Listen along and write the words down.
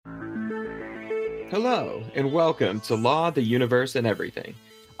Hello, and welcome to Law, the Universe, and Everything.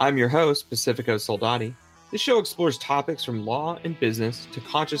 I'm your host, Pacifico Soldati. This show explores topics from law and business to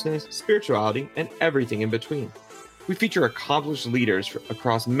consciousness, spirituality, and everything in between. We feature accomplished leaders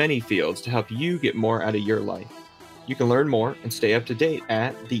across many fields to help you get more out of your life. You can learn more and stay up to date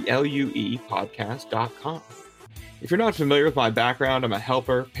at theluepodcast.com. If you're not familiar with my background, I'm a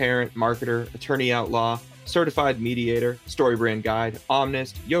helper, parent, marketer, attorney outlaw, certified mediator, story brand guide,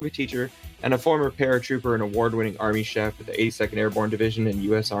 omnist, yoga teacher, and a former paratrooper and award-winning Army chef with the 82nd Airborne Division and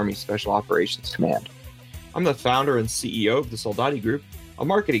U.S. Army Special Operations Command. I'm the founder and CEO of the Soldati Group, a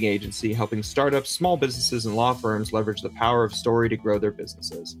marketing agency helping startups, small businesses, and law firms leverage the power of story to grow their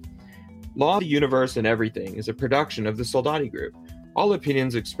businesses. Law, the Universe, and Everything is a production of the Soldati Group. All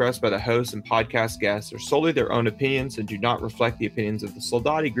opinions expressed by the hosts and podcast guests are solely their own opinions and do not reflect the opinions of the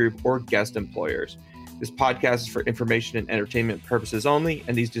Soldati Group or guest employers. This podcast is for information and entertainment purposes only,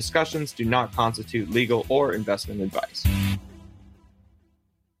 and these discussions do not constitute legal or investment advice.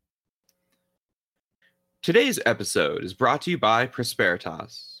 Today's episode is brought to you by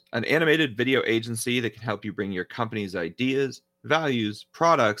Prosperitas, an animated video agency that can help you bring your company's ideas, values,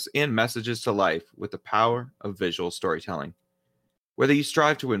 products, and messages to life with the power of visual storytelling. Whether you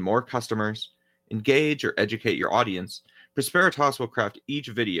strive to win more customers, engage, or educate your audience, Prosperitas will craft each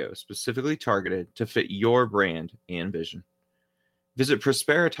video specifically targeted to fit your brand and vision. Visit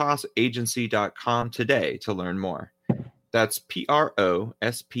prosperitasagency.com today to learn more. That's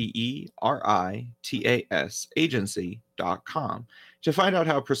Prosperitas agency.com to find out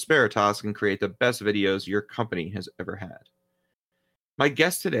how Prosperitas can create the best videos your company has ever had. My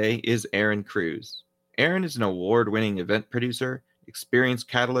guest today is Aaron Cruz. Aaron is an award-winning event producer, experienced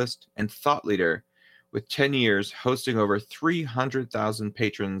catalyst, and thought leader with 10 years hosting over 300,000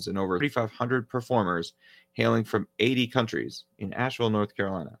 patrons and over 3,500 performers hailing from 80 countries in Asheville, North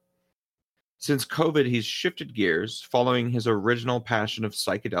Carolina. Since COVID, he's shifted gears, following his original passion of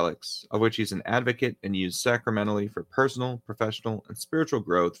psychedelics, of which he's an advocate and used sacramentally for personal, professional, and spiritual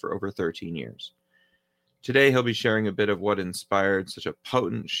growth for over 13 years. Today, he'll be sharing a bit of what inspired such a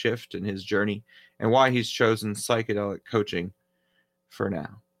potent shift in his journey and why he's chosen psychedelic coaching for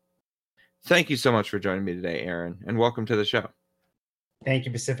now. Thank you so much for joining me today, Aaron, and welcome to the show. Thank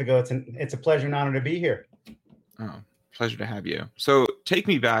you, Pacifico. It's a pleasure and honor to be here. Oh, pleasure to have you. So take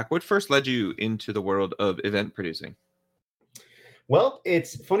me back. What first led you into the world of event producing? Well,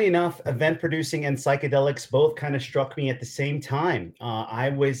 it's funny enough, event producing and psychedelics both kind of struck me at the same time. I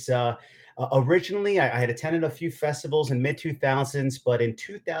was originally, I had attended a few festivals in mid-2000s, but in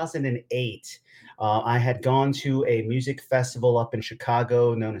 2008, I had gone to a music festival up in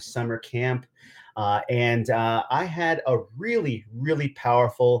Chicago known as Summer Camp. And I had a really, really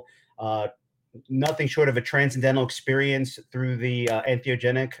powerful, nothing short of a transcendental experience through the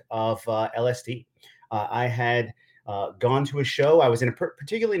entheogenic of LSD. I had gone to a show. I was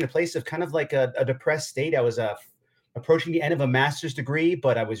particularly in a place of kind of like a depressed state. I was approaching the end of a master's degree,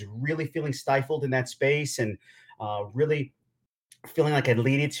 but I was really feeling stifled in that space and really feeling like I'd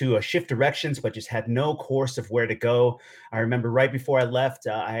needed to shift directions, but just had no course of where to go. I remember right before I left,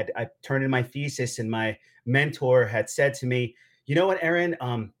 I turned in my thesis, and my mentor had said to me, "You know what, Aaron?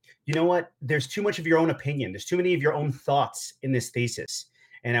 You know what? There's too much of your own opinion. There's too many of your own thoughts in this thesis."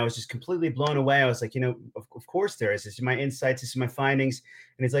 And I was just completely blown away. I was like, of course there is. This is my insights. This is my findings.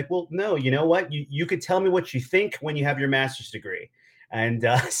 And he's like, well, no, you know what? You could tell me what you think when you have your master's degree. And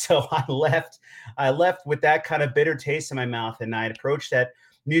so I left with that kind of bitter taste in my mouth. And I approached that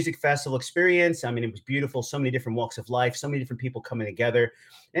music festival experience. I mean, it was beautiful. So many different walks of life, so many different people coming together.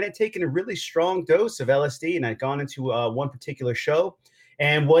 And I'd taken a really strong dose of LSD, and I'd gone into one particular show.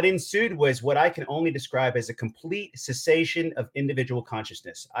 And what ensued was what I can only describe as a complete cessation of individual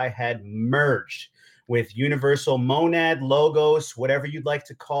consciousness. I had merged with universal monad, logos, whatever you'd like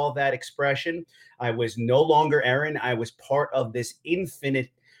to call that expression. I was no longer Aaron. I was part of this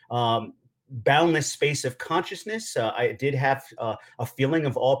infinite, boundless space of consciousness. I did have a feeling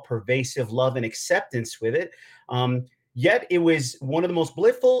of all pervasive love and acceptance with it. Yet it was one of the most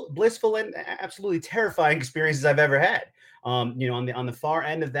blissful and absolutely terrifying experiences I've ever had. On the far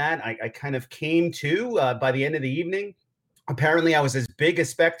end of that, I kind of came to by the end of the evening. Apparently, I was as big a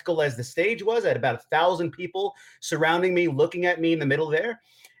spectacle as the stage was. I had about 1,000 people surrounding me, looking at me in the middle there.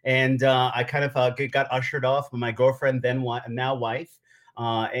 And I kind of got ushered off by my girlfriend, now wife.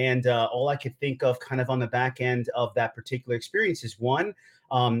 And all I could think of kind of on the back end of that particular experience is one,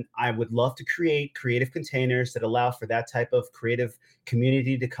 I would love to create creative containers that allow for that type of creative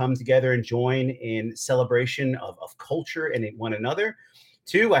community to come together and join in celebration of culture and one another.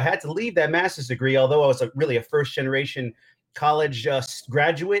 Two, I had to leave that master's degree, although I was really a first generation college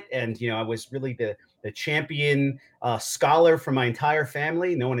graduate, and I was really the champion scholar for my entire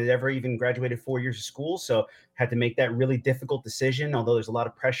family. No one had ever even graduated 4 years of school, so had to make that really difficult decision. Although there's a lot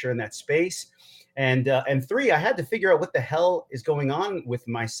of pressure in that space, and three, I had to figure out what the hell is going on with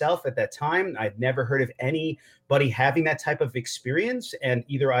myself at that time. I'd never heard of anybody having that type of experience, and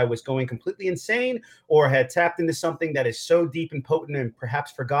either I was going completely insane or had tapped into something that is so deep and potent and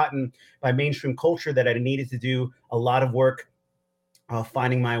perhaps forgotten by mainstream culture that I needed to do a lot of work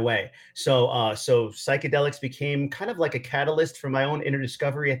finding my way. So psychedelics became kind of like a catalyst for my own inner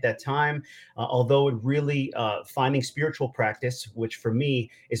discovery at that time. Although it really finding spiritual practice, which for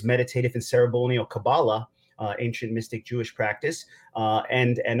me is meditative and ceremonial Kabbalah, ancient mystic Jewish practice,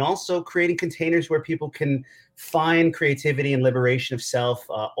 and also creating containers where people can find creativity and liberation of self,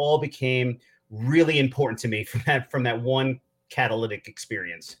 all became really important to me from that one catalytic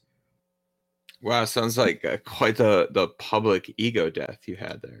experience. Wow, sounds like quite the public ego death you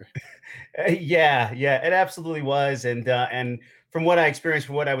had there. Yeah, it absolutely was, and from what I experienced,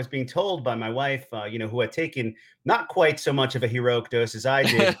 from what I was being told by my wife, who had taken not quite so much of a heroic dose as I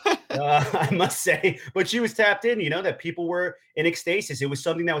did, I must say, but she was tapped in. That people were in ecstasis. It was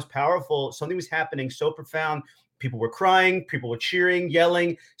something that was powerful. Something was happening so profound. People were crying. People were cheering,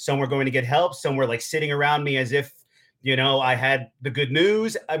 yelling. Some were going to get help. Some were like sitting around me as if I had the good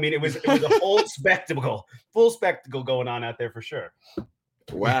news. I mean, it was a whole full spectacle going on out there for sure.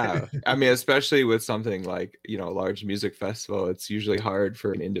 Wow. I mean, especially with something like, a large music festival, it's usually hard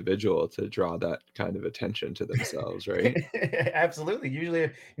for an individual to draw that kind of attention to themselves, right? Absolutely.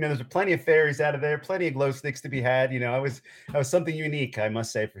 Usually, there's plenty of fairies out of there, plenty of glow sticks to be had. I was something unique, I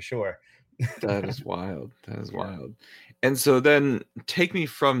must say, for sure. That is wild. That is wild. And so then take me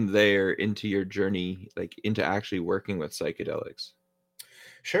from there into your journey, like into actually working with psychedelics.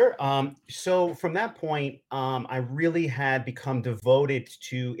 Sure. So from that point, I really had become devoted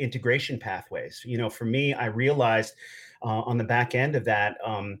to integration pathways. For me, I realized on the back end of that,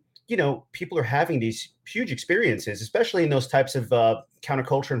 people are having these huge experiences, especially in those types of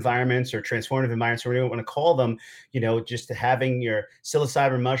counterculture environments or transformative environments, whatever you want to call them. Just having your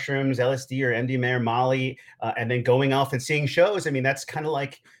psilocybin mushrooms, LSD or MDMA or Molly, and then going off and seeing shows. I mean, that's kind of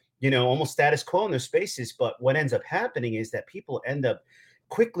like almost status quo in those spaces. But what ends up happening is that people end up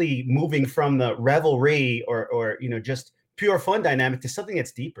quickly moving from the revelry or just pure fun dynamic to something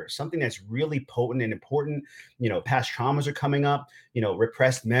that's deeper, something that's really potent and important. Past traumas are coming up,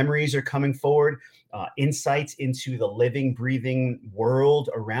 repressed memories are coming forward, insights into the living, breathing world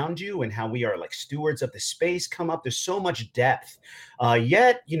around you and how we are like stewards of the space come up. There's so much depth.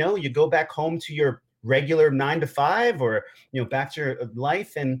 Yet, you go back home to your regular 9 to 5 or, back to your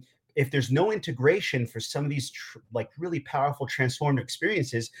life, and if there's no integration for some of these like really powerful transformative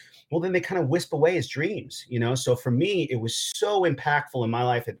experiences, well, then they kind of wisp away as dreams. So for me, it was so impactful in my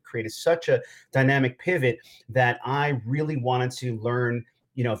life. It created such a dynamic pivot that I really wanted to learn,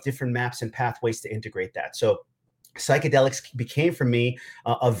 different maps and pathways to integrate that. So psychedelics became for me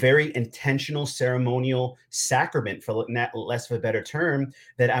a very intentional ceremonial sacrament, for less of a better term,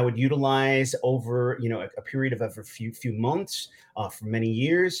 that I would utilize over a period of a few months, for many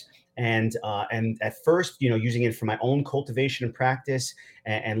years. And at first, using it for my own cultivation and practice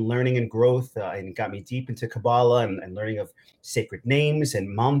and learning and growth, and got me deep into Kabbalah and learning of sacred names and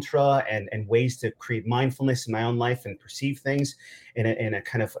mantra and ways to create mindfulness in my own life and perceive things in a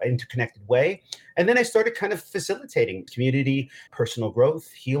kind of interconnected way. And then I started kind of facilitating community, personal growth,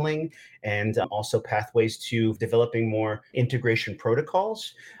 healing, and also pathways to developing more integration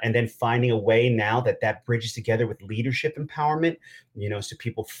protocols. And then finding a way now that bridges together with leadership empowerment, so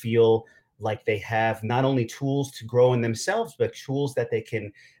people feel like they have not only tools to grow in themselves, but tools that they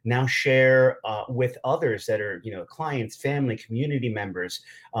can now share with others that are, clients, family, community members,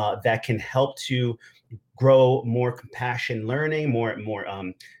 that can help to grow more compassion learning, more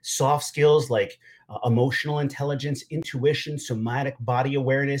soft skills like emotional intelligence, intuition, somatic body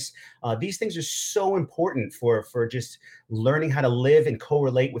awareness. These things are so important for just learning how to live and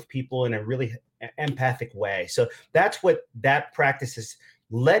correlate with people in a really empathic way. So that's what that practice has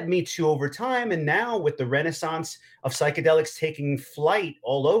led me to over time. And now with the renaissance of psychedelics taking flight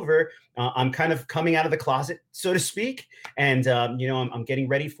all over, I'm kind of coming out of the closet, so to speak. And, I'm getting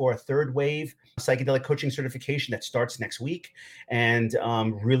ready for a third wave psychedelic coaching certification that starts next week. And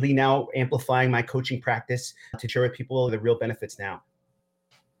really now amplifying my coaching practice to share with people the real benefits now.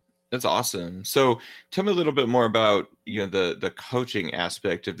 That's awesome. So tell me a little bit more about, the coaching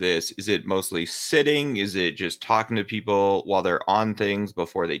aspect of this. Is it mostly sitting? Is it just talking to people while they're on things,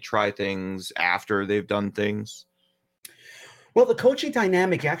 before they try things, after they've done things? Well, the coaching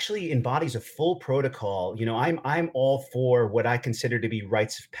dynamic actually embodies a full protocol. I'm all for what I consider to be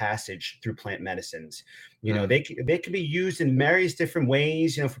rites of passage through plant medicines. Mm, They can be used in various different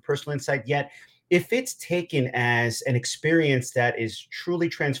ways, for personal insight. Yet, if it's taken as an experience that is truly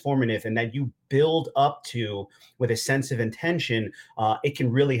transformative and that you build up to with a sense of intention, it can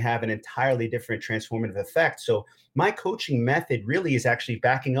really have an entirely different transformative effect. So, my coaching method really is actually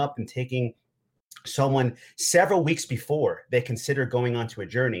backing up and taking someone several weeks before they consider going onto a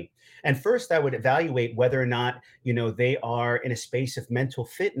journey. And first, I would evaluate whether or not they are in a space of mental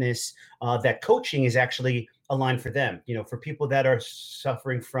fitness that coaching is actually aligned for them. For people that are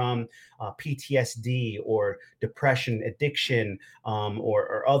suffering from PTSD or depression, addiction,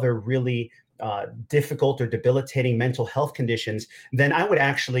 or other really difficult or debilitating mental health conditions, then I would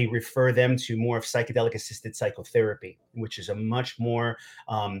actually refer them to more of psychedelic assisted psychotherapy, which is a much more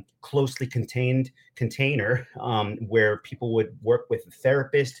closely contained container where people would work with a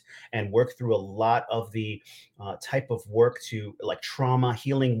therapist and work through a lot of the type of work to like trauma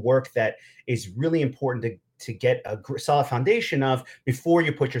healing work that is really important to get a solid foundation of before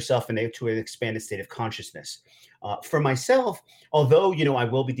you put yourself into an expanded state of consciousness. For myself, although I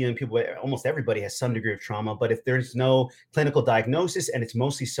will be dealing with people, almost everybody has some degree of trauma, but if there's no clinical diagnosis and it's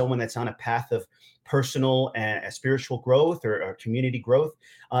mostly someone that's on a path of personal and spiritual growth or community growth,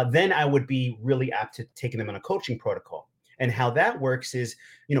 then I would be really apt to taking them on a coaching protocol. And how that works is,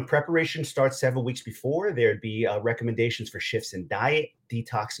 preparation starts several weeks before. There'd be recommendations for shifts in diet,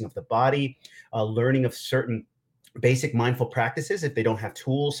 detoxing of the body, learning of certain basic mindful practices if they don't have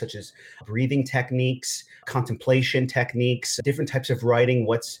tools such as breathing techniques, contemplation techniques, different types of writing,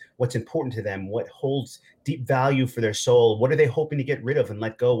 what's important to them, what holds deep value for their soul, what are they hoping to get rid of and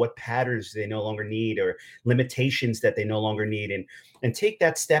let go, what patterns they no longer need or limitations that they no longer need, and take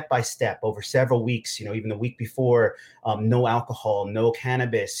that step by step over several weeks. Even the week before, no alcohol, no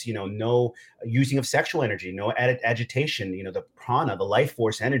cannabis, no using of sexual energy, no agitation. The prana, the life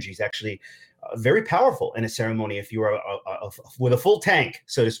force energy is actually very powerful in a ceremony if you are with a full tank,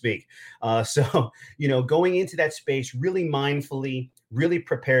 so to speak. So, going into that space really mindfully, really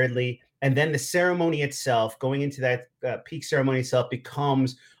preparedly, and then the ceremony itself, going into that peak ceremony itself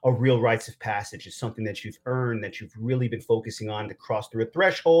becomes a real rites of passage. It's something that you've earned, that you've really been focusing on to cross through a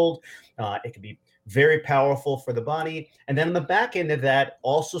threshold. It can be very powerful for the body. And then on the back end of that,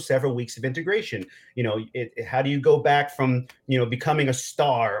 also several weeks of integration. How do you go back from, becoming a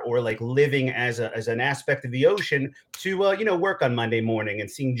star or like living as an aspect of the ocean to, work on Monday morning and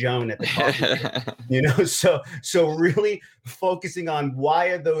seeing Joan at the coffee shop, so really focusing on why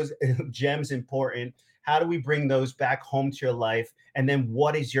are those gems important? How do we bring those back home to your life? And then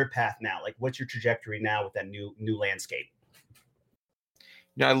what is your path now? Like, what's your trajectory now with that new landscape?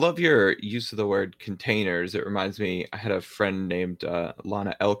 I love your use of the word containers. It reminds me, I had a friend named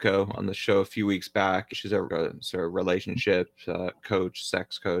Lana Elko on the show a few weeks back. She's a sort of relationship coach,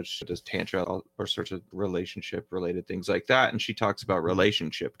 sex coach, does tantra, all sorts of relationship related things like that. And she talks about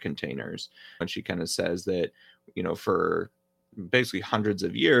relationship containers. And she kind of says that, for basically hundreds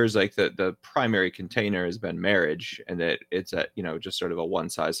of years, like the primary container has been marriage, and that it's just sort of a one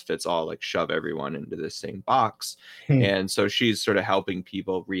size fits all, like shove everyone into the same box. Hmm. And so she's sort of helping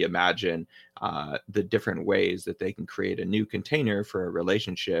people reimagine the different ways that they can create a new container for a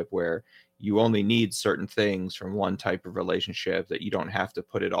relationship where you only need certain things from one type of relationship, that you don't have to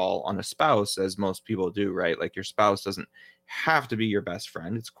put it all on a spouse as most people do, right? Like your spouse doesn't have to be your best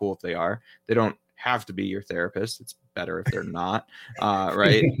friend. It's cool if they are. They don't have to be your therapist. It's better if they're not,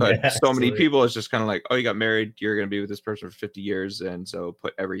 right? But Yeah, so many absolutely. people, it's just kind of like, oh, you got married, you're going to be with this person for 50 years, and so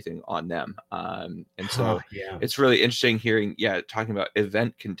put everything on them. And Huh, so yeah. it's really interesting hearing, talking about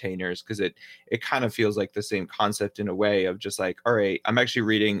event containers, because it kind of feels like the same concept in a way of just like, all right, I'm actually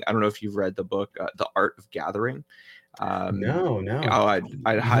reading, I don't know if you've read the book The Art of Gathering. No, no. Oh,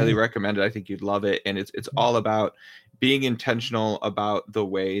 I'd highly Mhm. recommend it. I think you'd love it. And it's all about being intentional about the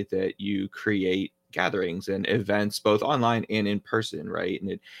way that you create gatherings and events, both online and in person, right?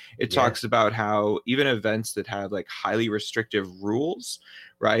 And it Yeah. talks about how even events that have like highly restrictive rules,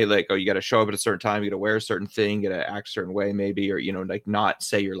 right? Like, oh, you got to show up at a certain time, you got to wear a certain thing, you got to act a certain way, maybe, or like not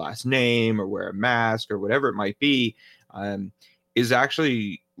say your last name or wear a mask or whatever it might be, is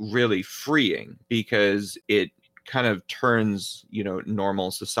actually really freeing, because it kind of turns normal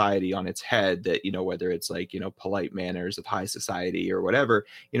society on its head, that whether it's like polite manners of high society or whatever,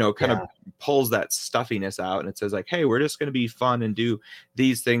 kind of Yeah. pulls that stuffiness out, and it says like, hey, we're just going to be fun and do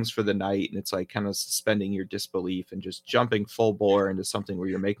these things for the night. And it's like kind of suspending your disbelief and just jumping full bore into something where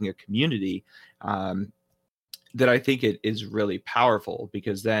you're making a community. um, that I think it is really powerful,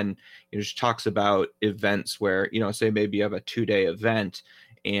 because then she talks about events where, say maybe you have a 2-day event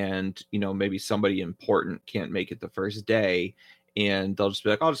and, maybe somebody important can't make it the first day, and they'll just be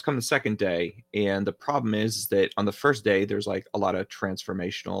like, I'll just come the second day. And the problem is that on the first day, there's like a lot of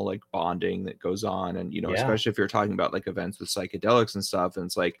transformational like bonding that goes on. And, Yeah. especially if you're talking about like events with psychedelics and stuff. And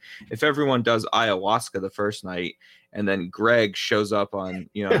it's like, if everyone does ayahuasca the first night and then Greg shows up on,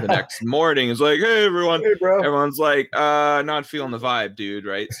 the next morning, is like, hey, everyone, Hey, bro. everyone's like, not feeling the vibe, dude.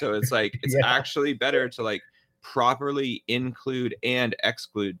 Right. So it's like, it's Yeah. actually better to like properly include and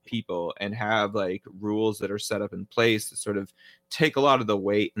exclude people and have like rules that are set up in place to sort of take a lot of the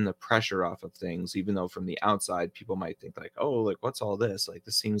weight and the pressure off of things, even though from the outside people might think like, oh, like what's all this, like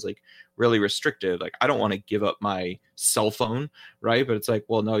this seems like really restrictive, like I don't want to give up my cell phone, right? But it's like,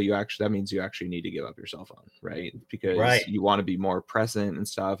 well, no, that means you actually need to give up your cell phone, right? Because Right. you want to be more present and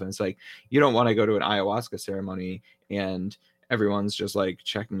stuff. And it's like, you don't want to go to an ayahuasca ceremony and everyone's just like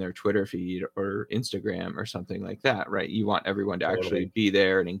checking their Twitter feed or Instagram or something like that, right? You want everyone to actually be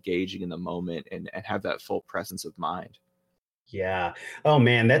there and engaging in the moment and have that full presence of mind. Yeah. Oh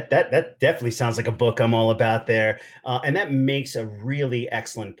man, that definitely sounds like a book I'm all about there. And that makes a really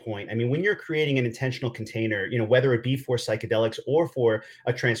excellent point. I mean, when you're creating an intentional container, whether it be for psychedelics or for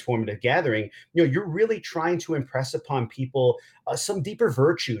a transformative gathering, you're really trying to impress upon people some deeper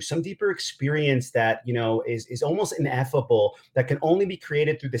virtue, some deeper experience that is almost ineffable, that can only be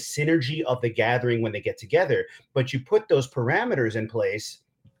created through the synergy of the gathering when they get together. But you put those parameters in place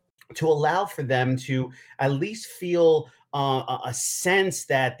to allow for them to at least feel a sense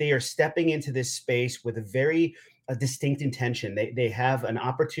that they are stepping into this space with a very distinct intention. They have an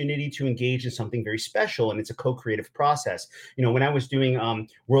opportunity to engage in something very special, and it's a co-creative process. When I was doing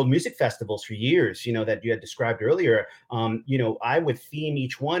world music festivals for years, that you had described earlier, I would theme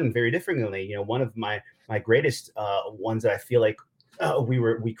each one very differently. One of my greatest ones that I feel like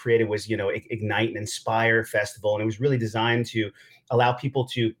we created was Ignite and Inspire Festival, and it was really designed to allow people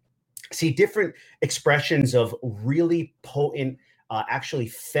to see different expressions of really potent, actually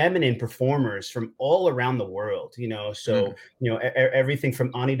feminine performers from all around the world. Everything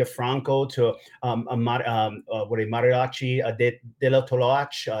from Ani DeFranco to Mariachi de la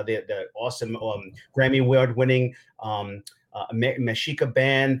Toloach, the awesome Grammy Award winning Mexica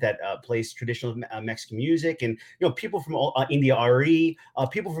band that plays traditional Mexican music, and people from all, India RE,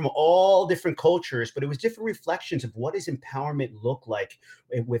 people from all different cultures. But it was different reflections of what does empowerment look like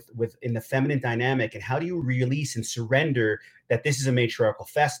with in the feminine dynamic, and how do you release and surrender that this is a matriarchal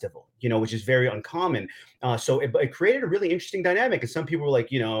festival, which is very uncommon. So it created a really interesting dynamic, and some people were like,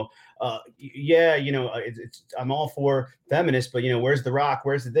 I'm all for feminists, but where's the rock?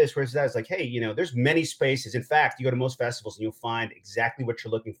 Where's this? Where's that? It's like, hey, there's many spaces. In fact, you go to most festivals and you'll find exactly what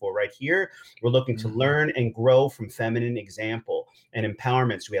you're looking for right here. We're looking to learn and grow from feminine example and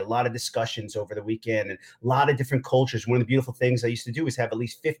empowerment. So we had a lot of discussions over the weekend and a lot of different cultures. One of the beautiful things I used to do is have at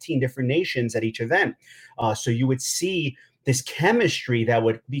least 15 different nations at each event. So you would see this chemistry that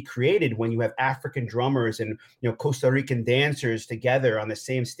would be created when you have African drummers and Costa Rican dancers together on the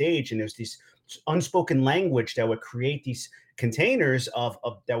same stage, and there's this unspoken language that would create these containers of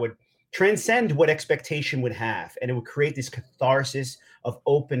that would transcend what expectation would have, and it would create this catharsis of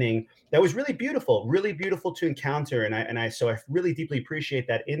opening that was really beautiful to encounter. And I really deeply appreciate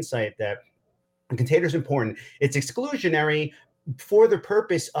that insight that a container is important. It's exclusionary for the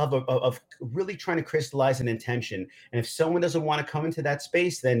purpose of really trying to crystallize an intention. And if someone doesn't want to come into that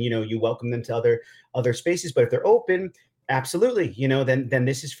space, then you welcome them to other spaces. But if they're open, absolutely, then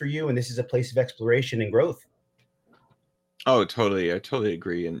this is for you, and this is a place of exploration and growth. Oh, totally. I totally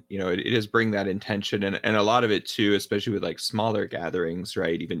agree. And, it is bring that intention, and a lot of it too, especially with like smaller gatherings,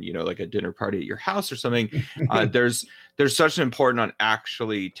 right? Even, like a dinner party at your house or something. There's such an important on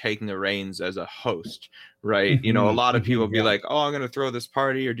actually taking the reins as a host, right? A lot of people be like, oh, I'm going to throw this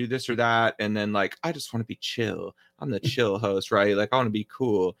party or do this or that. And then like, I just want to be chill. I'm the chill host, right? Like I want to be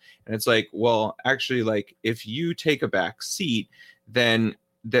cool. And it's like, well, actually, like if you take a back seat, then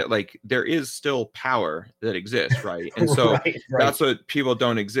that like there is still power that exists, right? And so right. That's what people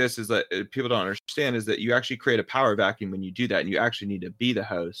don't understand is that you actually create a power vacuum when you do that, and you actually need to be the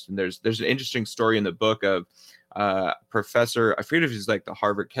host. And there's an interesting story in the book of professor, I forget if he's like the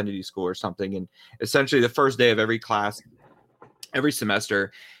Harvard Kennedy School or something, and essentially the first day of every class every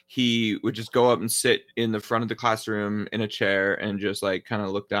semester he would just go up and sit in the front of the classroom in a chair and just like kind of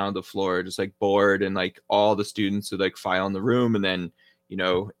look down at the floor, just like bored, and like all the students would like file in the room, and then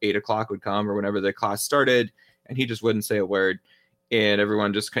 8 o'clock would come or whenever the class started, and he just wouldn't say a word. and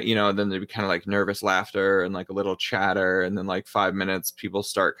everyone just, then there'd be kind of like nervous laughter and like a little chatter, and then like 5 minutes people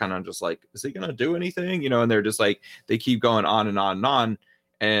start kind of just like, is he gonna do anything, and they're just like, they keep going on and on and on.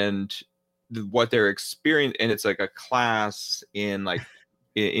 And what they're experiencing, and it's like a class in like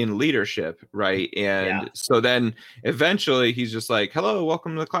in leadership, right? And so then eventually he's just like, hello,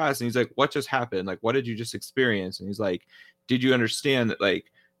 welcome to the class. And he's like, what just happened? Like, what did you just experience? And he's like, did you understand that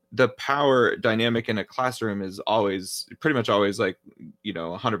like the power dynamic in a classroom is always pretty much always like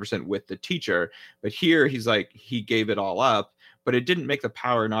 100% with the teacher, but here he's like, he gave it all up, but it didn't make the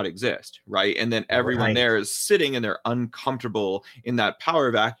power not exist, right? And then everyone there is sitting and they're uncomfortable in that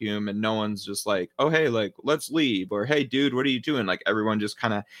power vacuum, and no one's just like, oh hey, like let's leave, or hey dude, what are you doing? Like everyone just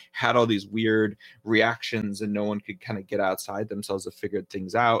kind of had all these weird reactions, and no one could kind of get outside themselves to figure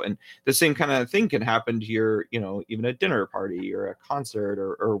things out. And the same kind of thing can happen to your, even a dinner party or a concert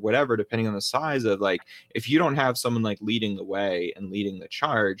or whatever, depending on the size of, like, if you don't have someone like leading the way and leading the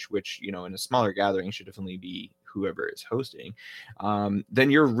charge, which in a smaller gathering should definitely be whoever is hosting, then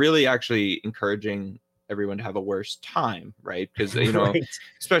you're really actually encouraging everyone to have a worse time, right? Because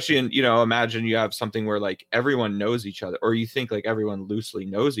especially in imagine you have something where like everyone knows each other, or you think like everyone loosely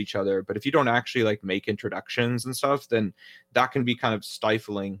knows each other, but if you don't actually like make introductions and stuff, then that can be kind of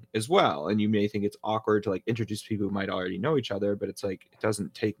stifling as well. And you may think it's awkward to like introduce people who might already know each other, but it's like, it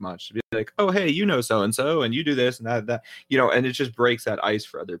doesn't take much to be like, oh hey, so and so, and you do this and that and it just breaks that ice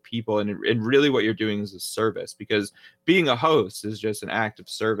for other people. And really what you're doing is a service, because being a host is just an act of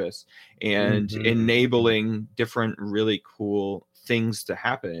service and enabling different really cool things to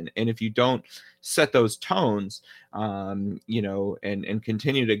happen. And if you don't set those tones, and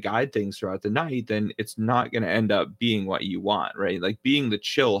continue to guide things throughout the night, then it's not going to end up being what you want, right? Like being the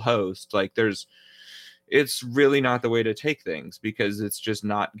chill host, like it's really not the way to take things, because it's just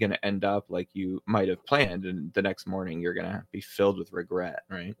not going to end up like you might have planned. And the next morning you're going to be filled with regret,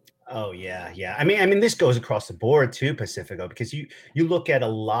 right? Oh yeah. I mean, this goes across the board too, Pacifico, because you look at a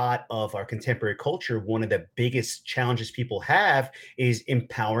lot of our contemporary culture. One of the biggest challenges people have is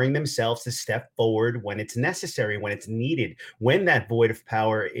empowering themselves to step forward when it's necessary, when it's needed, when that void of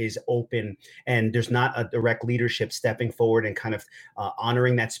power is open and there's not a direct leadership stepping forward and kind of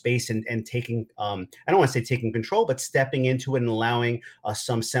honoring that space and taking, I don't want to say taking control, but stepping into it and allowing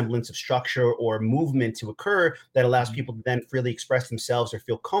some semblance of structure or movement to occur that allows people to then freely express themselves or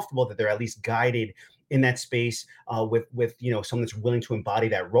feel comfortable that they're at least guided in that space with someone that's willing to embody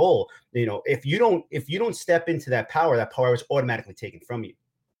that role. If you don't step into that power is automatically taken from you.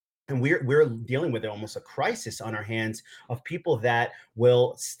 And we're dealing with almost a crisis on our hands of people that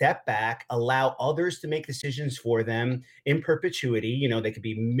will step back, allow others to make decisions for them in perpetuity. They could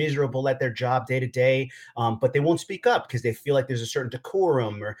be miserable at their job day to day, but they won't speak up because they feel like there's a certain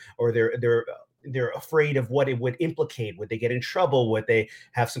decorum, or they're afraid of what it would implicate. Would they get in trouble? Would they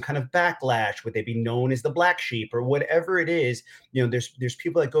have some kind of backlash? Would they be known as the black sheep or whatever it is? There's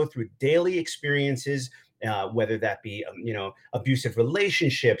people that go through daily experiences, whether that be abusive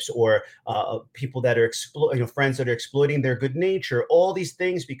relationships or people that are friends that are exploiting their good nature, all these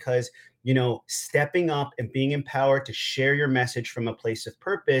things, because stepping up and being empowered to share your message from a place of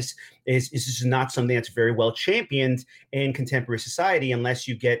purpose is just not something that's very well championed in contemporary society, unless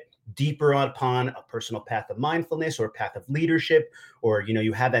you get deeper upon a personal path of mindfulness or a path of leadership, or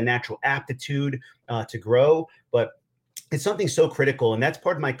you have that natural aptitude to grow. But it's something so critical, and that's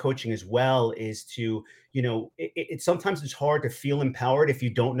part of my coaching as well, is to sometimes it's hard to feel empowered if you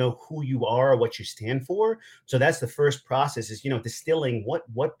don't know who you are or what you stand for. So that's the first process, is distilling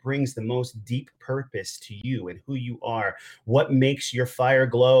what brings the most deep purpose to you and who you are. What makes your fire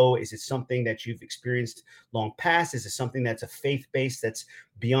glow? Is it something that you've experienced long past? Is it something that's a faith-based, that's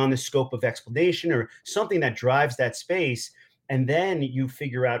beyond the scope of explanation, or something that drives that space? And then you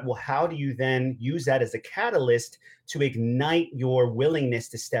figure out, well, how do you then use that as a catalyst to ignite your willingness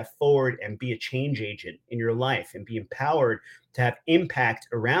to step forward and be a change agent in your life and be empowered to have impact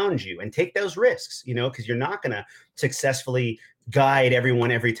around you and take those risks, because you're not going to successfully guide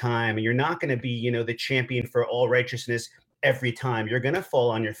everyone every time. And you're not going to be, the champion for all righteousness every time. You're going to fall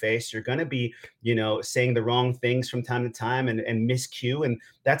on your face. You're going to be, saying the wrong things from time to time and miscue, and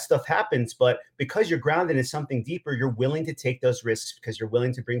that stuff happens. But because you're grounded in something deeper, you're willing to take those risks because you're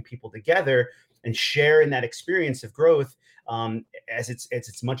willing to bring people together and share in that experience of growth. As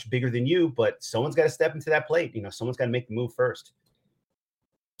it's much bigger than you, but someone's got to step into that plate. Someone's got to make the move first.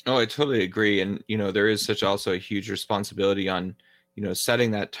 Oh, I totally agree. And, there is such also a huge responsibility on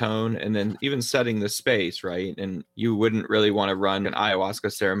setting that tone and then even setting the space, right? And you wouldn't really want to run an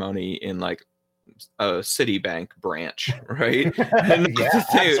ayahuasca ceremony in like a Citibank branch, right? And Yeah, not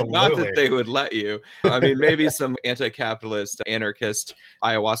that absolutely. they would let you. I mean, maybe some anti-capitalist, anarchist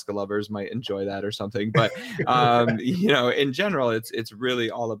ayahuasca lovers might enjoy that or something. But in general, it's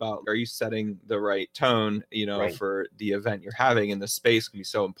really all about, are you setting the right tone, Right. for the event you're having, and the space can be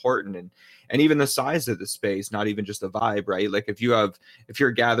so important, and even the size of the space, not even just the vibe, right? Like if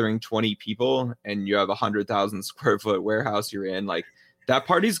you're gathering 20 people and you have 100,000 square foot warehouse you're in, like that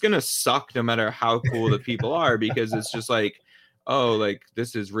party's gonna suck no matter how cool the people are, because it's just like, oh, like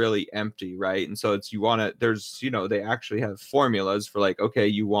this is really empty, right? And so it's, you want to, there's, they actually have formulas for like, okay,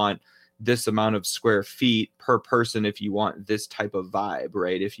 you want this amount of square feet per person if you want this type of vibe,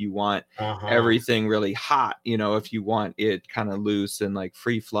 right? If you want Uh-huh. everything really hot, if you want it kind of loose and like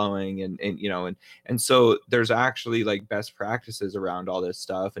free flowing, and so there's actually like best practices around all this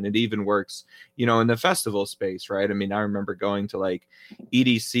stuff, and it even works, in the festival space, right? I mean, I remember going to like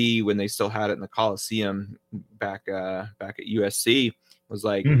EDC when they still had it in the Coliseum back at USC. Was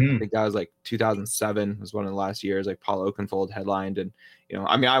like, I Hmm. think that was like 2007 was one of the last years, like Paul Oakenfold headlined. And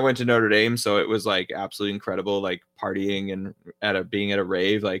I mean, I went to Notre Dame, so it was like absolutely incredible, like partying and being at a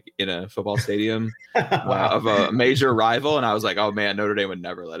rave, like in a football stadium Wow. of a major rival. And I was like, oh man, Notre Dame would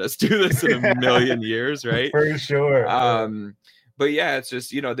never let us do this in a million years, right? For sure. Yeah. um but yeah, it's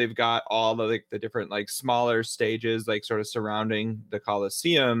just, they've got all the like the different like smaller stages like sort of surrounding the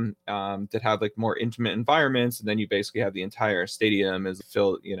Coliseum, that have like more intimate environments, and then you basically have the entire stadium is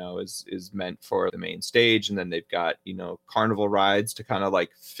filled, is meant for the main stage, and then they've got carnival rides to kind of like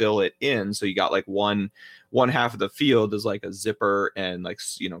fill it in. So you got like one half of the field is like a zipper and like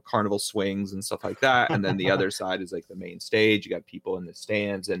carnival swings and stuff like that, and then the other side is like the main stage. You got people in the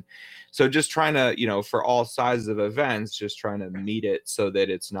stands, and so just trying to, for all sizes of events, just trying to meet it so that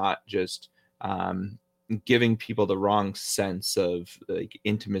it's not just giving people the wrong sense of like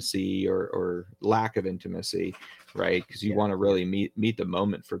intimacy or lack of intimacy, right? Because you Yeah. want to really meet the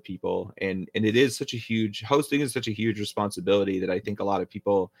moment for people, and it is such a huge, hosting is such a huge responsibility that I think a lot of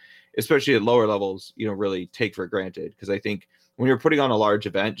people, especially at lower levels, really take for granted. Because I think when you're putting on a large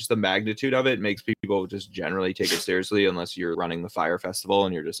event, just the magnitude of it makes people just generally take it seriously, unless you're running the Fire Festival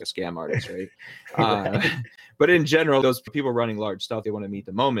and you're just a scam artist, right? uh, Right. but in general, those people running large stuff, they want to meet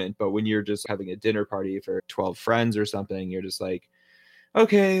the moment. But when you're just having a dinner party for 12 friends or something, you're just like,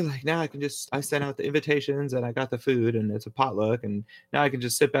 okay, like now I sent out the invitations and I got the food and it's a potluck, and now I can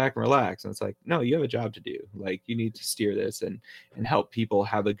just sit back and relax. And it's like, no, you have a job to do. Like you need to steer this and help people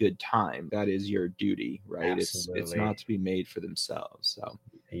have a good time. That is your duty, right? It's Absolutely. not to be made for themselves. So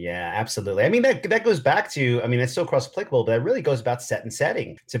Yeah, absolutely. I mean, that goes back to, I mean, it's so cross applicable, but that really goes about set and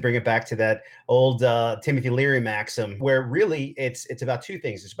setting, to bring it back to that old Timothy Leary maxim, where really it's about two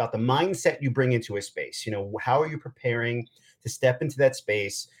things. It's about the mindset you bring into a space. How are you preparing to step into that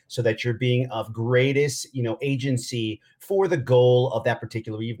space so that you're being of greatest, agency for the goal of that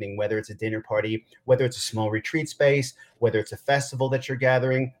particular evening, whether it's a dinner party, whether it's a small retreat space, whether it's a festival that you're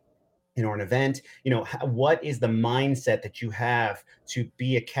gathering, or an event. What is the mindset that you have to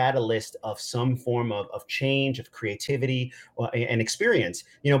be a catalyst of some form of change, of creativity, and experience.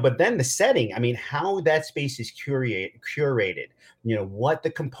 But then the setting, I mean, how that space is curated, what the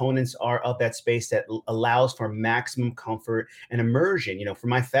components are of that space that allows for maximum comfort and immersion. For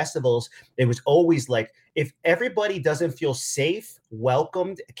my festivals, it was always like, if everybody doesn't feel safe,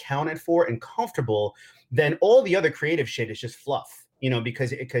 welcomed, accounted for, and comfortable, then all the other creative shit is just fluff.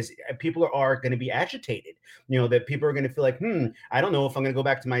 Because people are going to be agitated. That people are going to feel like, I don't know if I'm going to go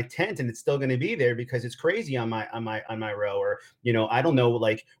back to my tent and it's still going to be there because it's crazy on my row, or I don't know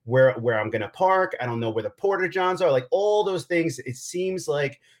like where I'm going to park. I don't know where the porta johns are. Like all those things. It seems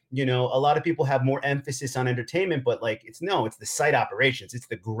like a lot of people have more emphasis on entertainment, but like it's the site operations. It's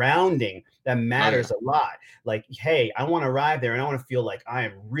the grounding that oh yeah. matters a lot. Like, hey, I want to arrive there and I want to feel like I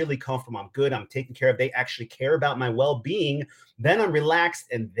am really comfortable. I'm good. I'm taken care of. They actually care about my well-being. Then I'm relaxed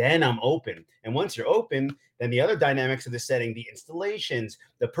and then I'm open. And once you're open, then the other dynamics of the setting, the installations,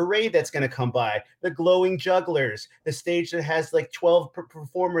 the parade that's going to come by, the glowing jugglers, the stage that has like 12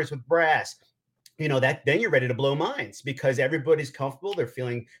 performers with brass, that then you're ready to blow minds because everybody's comfortable, they're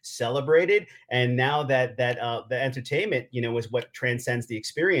feeling celebrated, and now that the entertainment is what transcends the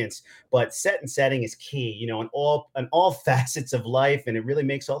experience. But set and setting is key, in all facets of life, and it really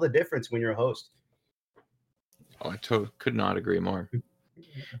makes all the difference when you're a host. Oh, could not agree more.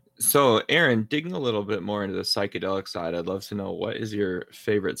 So, Aaron, digging a little bit more into the psychedelic side, I'd love to know, what is your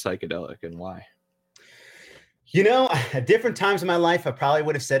favorite psychedelic and why? At different times in my life, I probably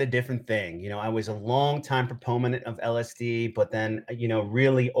would have said a different thing. I was a long time proponent of LSD, but then,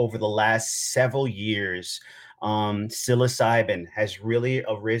 really over the last several years, psilocybin has really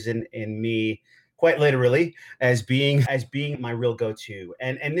arisen in me quite literally as being my real go-to.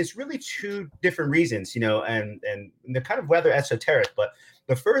 And there's really two different reasons, and they're kind of rather esoteric, but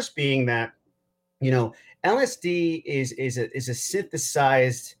the first being that, LSD is a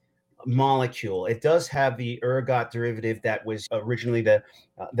synthesized molecule. It does have the ergot derivative that was originally the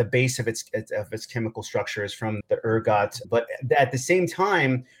base of its chemical structure is from the ergot, but at the same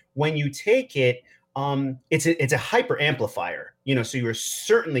time, when you take it, it's a hyper amplifier, so you're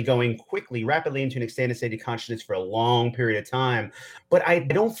certainly going rapidly into an extended state of consciousness for a long period of time, but I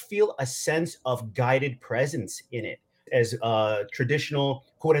don't feel a sense of guided presence in it. As traditional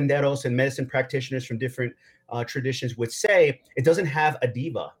curanderos and medicine practitioners from different traditions would say, it doesn't have a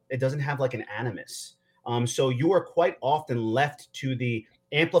diva. It doesn't have like an animus. So you are quite often left to the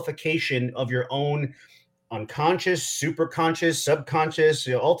amplification of your own unconscious, superconscious, subconscious,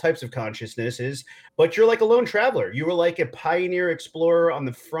 all types of consciousnesses. But you're like a lone traveler. You were like a pioneer explorer on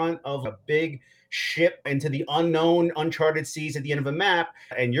the front of a big ship into the unknown, uncharted seas at the end of a map,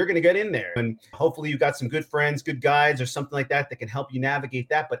 and you're going to get in there. And hopefully you got some good friends, good guides, or something like that can help you navigate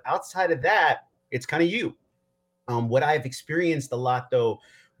that. But outside of that, it's kind of you. What I've experienced a lot, though,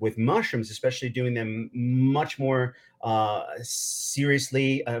 with mushrooms, especially doing them much more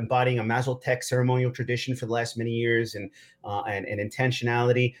seriously, embodying a Mazatec ceremonial tradition for the last many years, and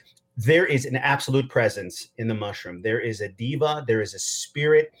intentionality. There is an absolute presence in the mushroom. There is a diva, there is a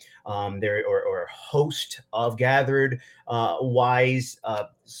spirit, or a host of gathered wise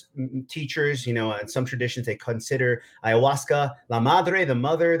teachers. In some traditions they consider ayahuasca la madre, the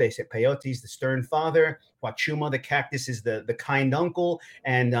mother. They say peyote is the stern father, huachuma, the cactus, is the kind uncle,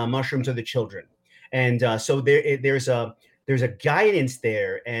 and mushrooms are the children. And so there's a guidance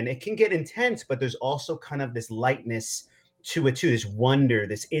there, and it can get intense, but there's also kind of this lightness to it too, this wonder,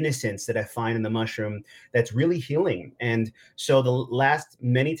 this innocence that I find in the mushroom that's really healing. And so the last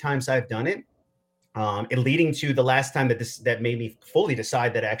many times I've done it, leading to the last time that made me fully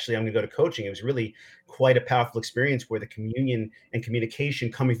decide that actually I'm going to go to coaching. It was really quite a powerful experience where the communion and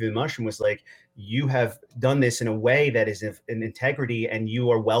communication coming through the mushroom was like, you have done this in a way that is in integrity, and you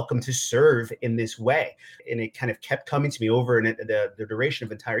are welcome to serve in this way. And it kind of kept coming to me over the duration of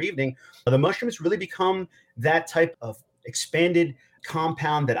the entire evening. The mushroom has really become that type of expanded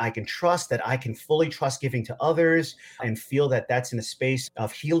compound that I can trust, that I can fully trust giving to others, and feel that that's in a space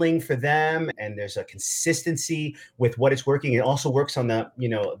of healing for them. And there's a consistency with what it's working. It also works on the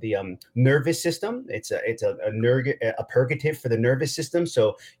nervous system. It's a purgative for the nervous system.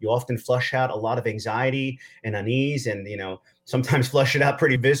 So you often flush out a lot of anxiety and unease, and sometimes flush it out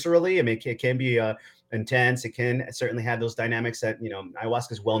pretty viscerally. I mean, it can be intense. It can certainly have those dynamics that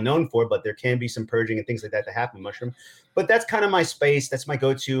ayahuasca is well known for, but there can be some purging and things like that happen with mushroom. But that's kind of my space. That's my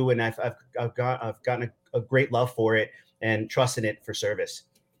go-to, and I've gotten a great love for it and trust in it for service.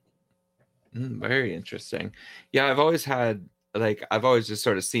 Very interesting. Yeah, I've always just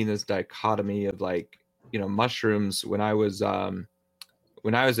sort of seen this dichotomy of mushrooms. When I was at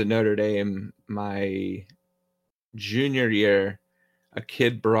Notre Dame, my junior year, a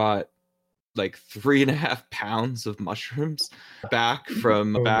kid brought like 3.5 pounds of mushrooms back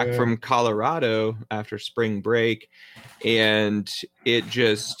from Colorado after spring break, and it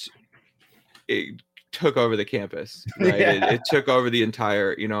took over the campus, right? Yeah. It took over the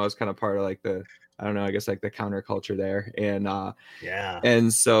entire, I was kind of part of like the, I don't know, I guess like the counterculture there. And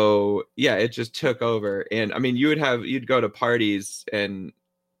and so it just took over. And I mean, you'd go to parties, and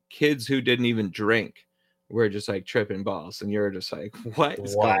kids who didn't even drink were just like tripping balls, and you're just like, what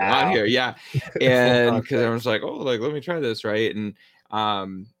is going on here? Yeah. And because I was like, oh, like, let me try this, right? And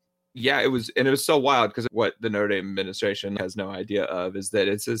it was so wild, because what the Notre Dame administration has no idea of is that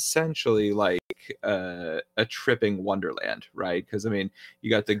it's essentially like a tripping wonderland, right? Because I mean, you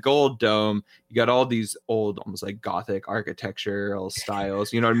got the gold dome, you got all these old, almost like Gothic architectural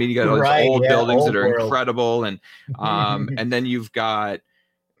styles, you know what I mean? You got all these old buildings that are incredible, and and then you've got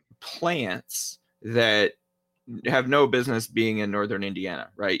plants that have no business being in northern Indiana,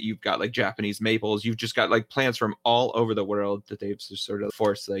 right? You've got like Japanese maples. You've just got like plants from all over the world that they've just sort of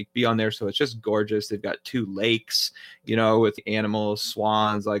forced like be on there. So it's just gorgeous. They've got 2 lakes, with animals,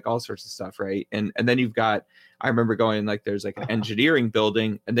 swans, like all sorts of stuff, right? And then you've got, I remember going, like, there's like an engineering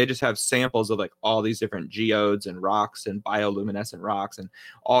building, and they just have samples of like all these different geodes and rocks and bioluminescent rocks and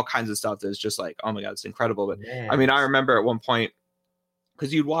all kinds of stuff that's just like, oh my God, it's incredible. But I mean, I remember at one point,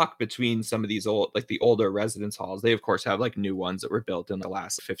 because you'd walk between some of these the older residence halls. They of course have like new ones that were built in the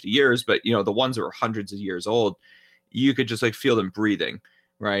last 50 years, but the ones that were hundreds of years old, you could just like feel them breathing,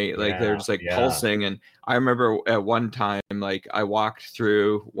 right? Like they're just like pulsing. And I remember at one time, like I walked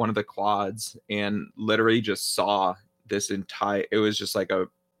through one of the quads and literally just saw this it was just like a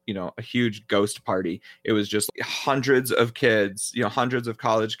a huge ghost party. It was just hundreds of kids, hundreds of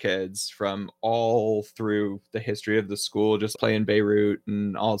college kids from all through the history of the school, just playing Beirut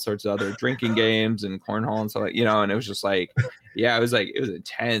and all sorts of other drinking games and cornhole and stuff and it was just like, yeah, it was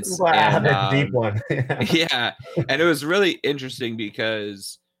intense. Wow, And that's a deep one. yeah. And it was really interesting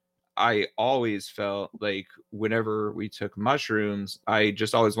because I always felt like whenever we took mushrooms, I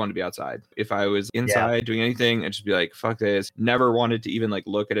just always wanted to be outside. If I was inside doing anything, I'd just be like, fuck this. Never wanted to even like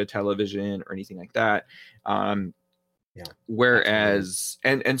look at a television or anything like that. Whereas,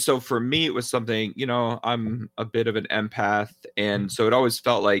 and so for me, it was something, I'm a bit of an empath. And so it always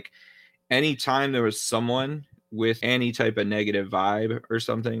felt like anytime there was someone with any type of negative vibe or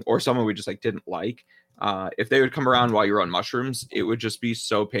something, or someone we just like didn't like, if they would come around while you're on mushrooms, it would just be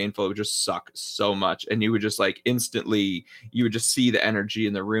so painful. It would just suck so much. And you would just like instantly, you would just see the energy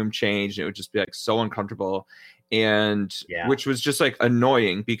in the room change. And it would just be like so uncomfortable. And which was just like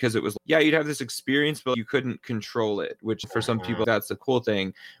annoying because it was, you'd have this experience, but you couldn't control it, which for some people, that's the cool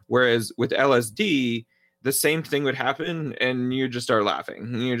thing. Whereas with LSD, the same thing would happen and you just start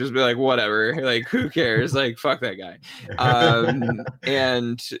laughing. You just be like, whatever, like, who cares? Like, fuck that guy.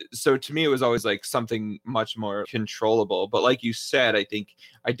 And so to me, it was always like something much more controllable. But like you said, I think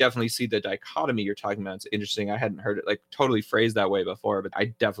I definitely see the dichotomy you're talking about. It's interesting. I hadn't heard it like totally phrased that way before, but I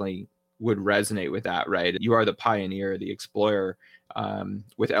definitely would resonate with that, right? You are the pioneer, the explorer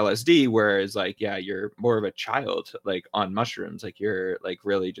with LSD, whereas like, you're more of a child, like on mushrooms, like you're like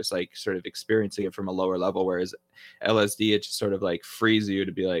really just like sort of experiencing it from a lower level. Whereas LSD, it just sort of like frees you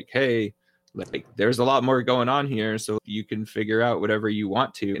to be like, hey, like there's a lot more going on here. So you can figure out whatever you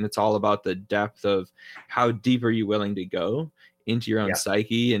want to. And it's all about the depth of how deep are you willing to go into your own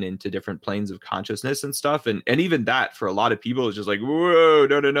psyche and into different planes of consciousness and stuff. And even that for a lot of people is just like, whoa,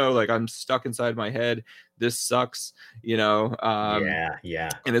 no. Like I'm stuck inside my head. This sucks, And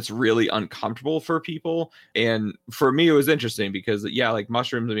it's really uncomfortable for people. And for me, it was interesting because like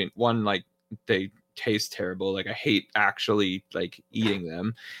mushrooms, I mean, one, like they taste terrible. Like I hate actually like eating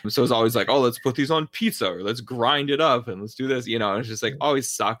them. So it's always like, oh, let's put these on pizza or let's grind it up and let's do this, and it's just like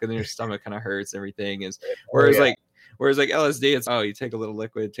always suck. And then your stomach kind of hurts and everything is, Whereas like LSD, it's, you take a little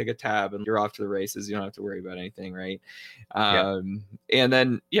liquid, take a tab, and you're off to the races. You don't have to worry about anything, right? And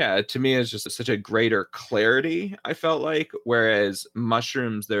then, to me, it's just such a greater clarity, I felt like. Whereas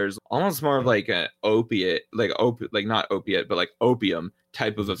mushrooms, there's almost more of like an opiate, like not opiate, but like opium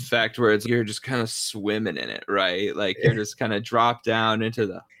type of effect where it's you're just kind of swimming in it, right? Like you're just kind of drop down into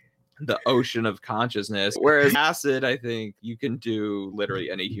the ocean of consciousness. Whereas acid, I think you can do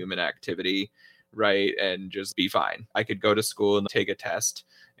literally any human activity, right, and just be fine. I could go to school and take a test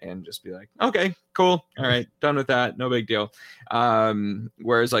and just be like, okay, cool, all right, done with that, no big deal.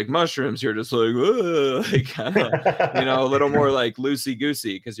 Whereas like mushrooms, you're just like, like a little more like loosey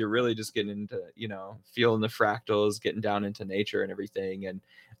goosey because you're really just getting into feeling the fractals, getting down into nature and everything. And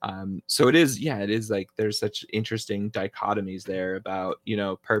so it is like there's such interesting dichotomies there about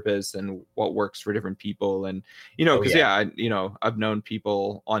purpose and what works for different people. And because I've known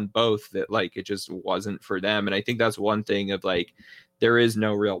people on both that like it just wasn't for them. And I think that's one thing of like there is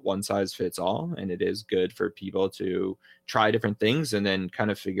no real one size fits all, and it is good for people to try different things and then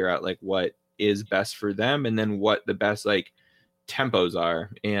kind of figure out like what is best for them and then what the best like tempos are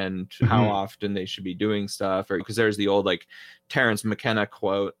and how often they should be doing stuff. Or because there's the old like Terrence McKenna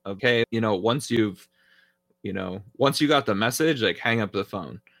quote of, okay, once you got the message, like hang up the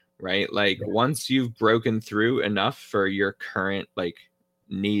phone, right? Like once you've broken through enough for your current like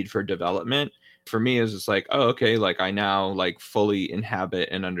need for development, for me is just like, oh, okay, like I now like fully inhabit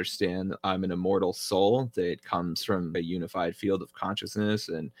and understand I'm an immortal soul that comes from a unified field of consciousness.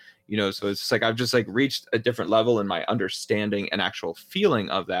 And so it's just like I've just like reached a different level in my understanding and actual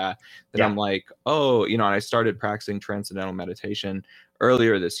feeling of that I'm like, oh, and I started practicing transcendental meditation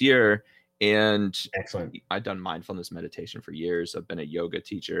earlier this year. And excellent. I've done mindfulness meditation for years. I've been a yoga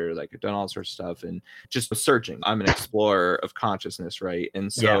teacher, like I've done all sorts of stuff and just searching. I'm an explorer of consciousness, right?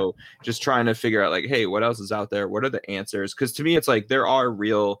 And so just trying to figure out like, hey, what else is out there? What are the answers? Because to me, it's like there are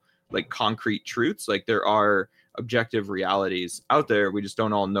real like concrete truths. Like there are objective realities out there. We just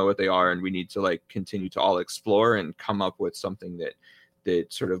don't all know what they are. And we need to like continue to all explore and come up with something that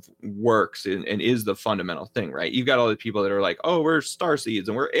sort of works and is the fundamental thing, right? You've got all the people that are like, oh, we're star seeds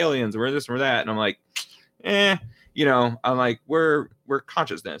and we're aliens and we're this and we're that. And I'm like, I'm like, we're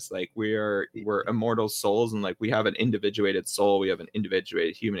consciousness. Like we're immortal souls. And like, we have an individuated soul. We have an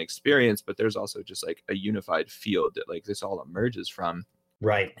individuated human experience, but there's also just like a unified field that like this all emerges from.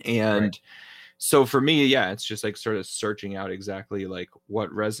 Right. And So for me, yeah, it's just like sort of searching out exactly like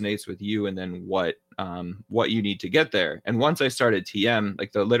what resonates with you, and then what you need to get there. And once I started TM,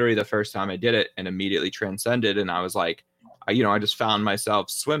 like literally the first time I did it, and immediately transcended, and I was like, I just found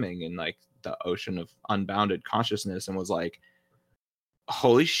myself swimming in like the ocean of unbounded consciousness, and was like,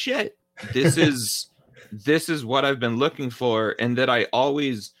 holy shit, this is what I've been looking for, and that I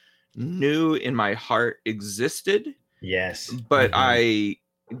always knew in my heart existed. Yes. But I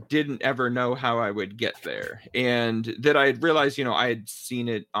didn't ever know how I would get there. And that I had realized, I had seen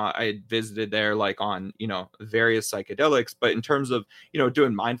it, I had visited there like on, various psychedelics, but in terms of,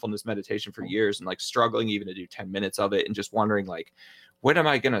 doing mindfulness meditation for years and like struggling even to do 10 minutes of it, and just wondering like, when am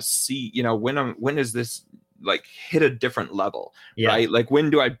I going to see, when is this like hit a different level, right? Like, when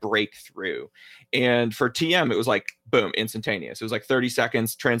do I break through? And for TM, it was like, boom, instantaneous. It was like 30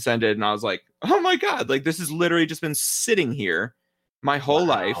 seconds, transcended. And I was like, oh my God, like this has literally just been sitting here my whole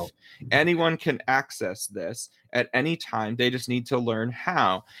life. Anyone can access this at any time. They just need to learn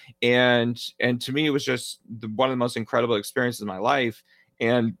how. And to me, it was just one of the most incredible experiences of my life.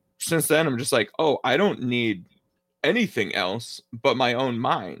 And since then, I'm just like, oh, I don't need anything else but my own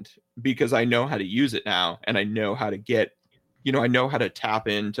mind, because I know how to use it now, and I know how to get, I know how to tap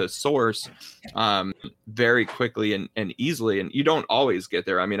into source very quickly and easily. And you don't always get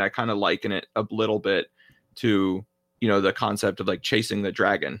there. I mean, I kind of liken it a little bit to, the concept of like chasing the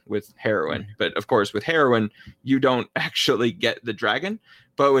dragon with heroin. But of course, with heroin, you don't actually get the dragon,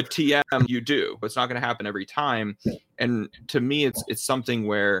 but with TM, you do. It's not going to happen every time. And to me, it's something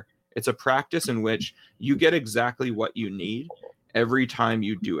where it's a practice in which you get exactly what you need every time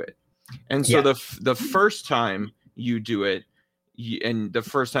you do it. And so the first time you do it, and the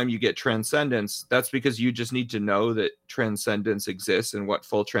first time you get transcendence, that's because you just need to know that transcendence exists and what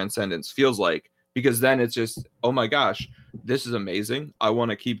full transcendence feels like. Because then it's just, oh my gosh, this is amazing. I want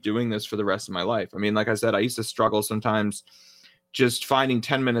to keep doing this for the rest of my life. I mean, like I said, I used to struggle sometimes just finding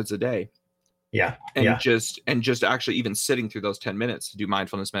 10 minutes a day. Just actually even sitting through those 10 minutes to do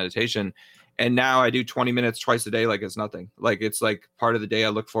mindfulness meditation. And now I do 20 minutes twice a day like it's nothing. Like it's like part of the day I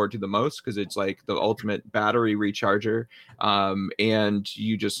look forward to the most, because it's like the ultimate battery recharger. And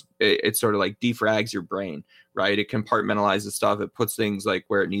you just, it sort of like defrags your brain, right? It compartmentalizes stuff. It puts things like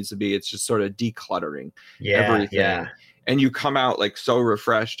where it needs to be. It's just sort of decluttering everything. And you come out like so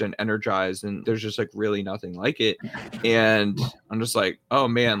refreshed and energized, and there's just like really nothing like it. And I'm just like, oh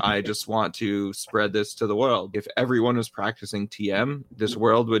man, I just want to spread this to the world. If everyone was practicing TM, this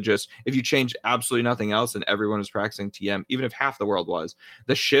world would just, if you change absolutely nothing else and everyone was practicing TM, even if half the world was,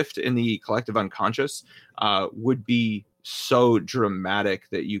 the shift in the collective unconscious would be so dramatic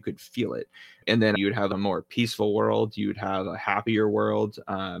that you could feel it. And then you'd have a more peaceful world. You'd have a happier world.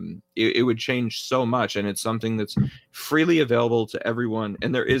 It would change so much. And it's something that's freely available to everyone.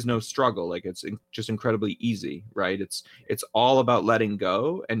 And there is no struggle. Like it's just incredibly easy, right? It's all about letting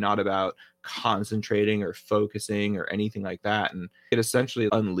go and not about concentrating or focusing or anything like that. And it essentially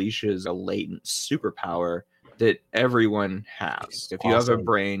unleashes a latent superpower that everyone has. If you have a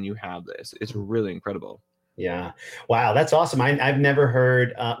brain, you have this. It's really incredible. Yeah. Wow. That's awesome. I've never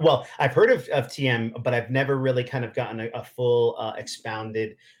heard, I've heard of TM, but I've never really kind of gotten a full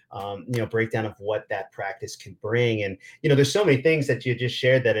expounded, breakdown of what that practice can bring. And, there's so many things that you just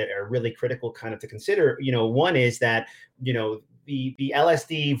shared that are really critical kind of to consider. One is that, the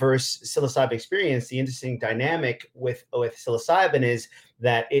LSD versus psilocybin experience, the interesting dynamic with psilocybin is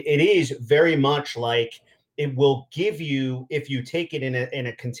that it is very much like, it will give you, if you take it in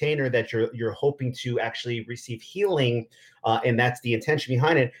a container that you're hoping to actually receive healing, and that's the intention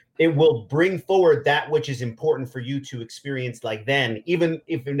behind it, it will bring forward that which is important for you to experience like then, even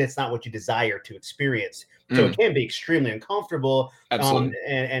if it's not what you desire to experience. So it can be extremely uncomfortable. Absolutely.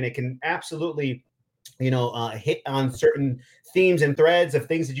 And it can absolutely hit on certain themes and threads of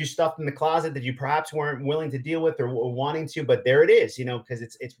things that you stuffed in the closet that you perhaps weren't willing to deal with or wanting to, but there it is, because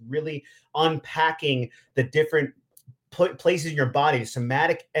it's really unpacking the different places in your body,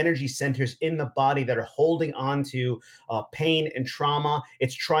 somatic energy centers in the body that are holding on to pain and trauma.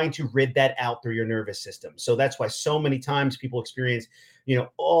 It's trying to rid that out through your nervous system. So that's why so many times people experience,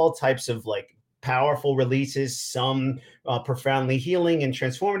 all types of like powerful releases, some profoundly healing and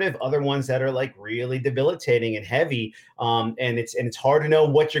transformative, other ones that are like really debilitating and heavy. And it's hard to know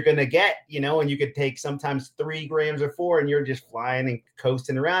what you're going to get, and you could take sometimes 3 grams or 4 and you're just flying and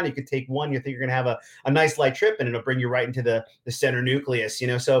coasting around. You could take 1, you think you're going to have a nice light trip and it'll bring you right into the center nucleus,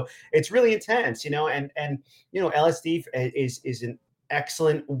 so it's really intense, and LSD is an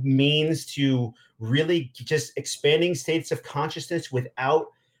excellent means to really just expanding states of consciousness without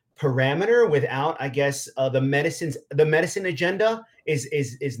parameter without, I guess, the medicine agenda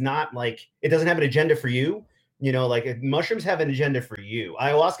is not like, it doesn't have an agenda for you. You know, like if mushrooms have an agenda for you,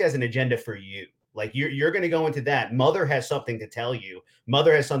 ayahuasca has an agenda for you. Like you're going to go into that. Mother has something to tell you.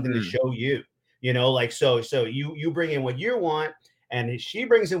 Mother has something to show you. You know, like so you bring in what you want, and she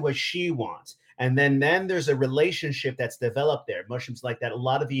brings in what she wants. And then there's a relationship that's developed there. Mushrooms like that. A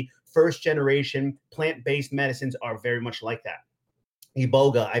lot of the first generation plant-based medicines are very much like that.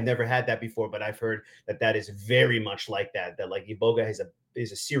 Iboga, I've never had that before, but I've heard that is very much like that. That like Iboga is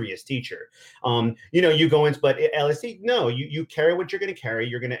a serious teacher. You know, you go into, but LSD, no, you carry what you're going to carry.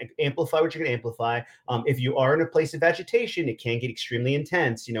 You're going to amplify what you're going to amplify. If you are in a place of agitation, it can get extremely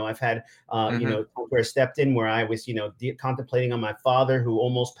intense. You know, I've had, you know, where I stepped in where I was, you know, contemplating on my father who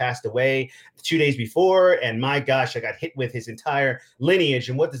almost passed away 2 days before. And my gosh, I got hit with his entire lineage.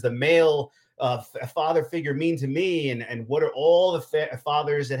 And what does the male a father figure mean to me, and what are all the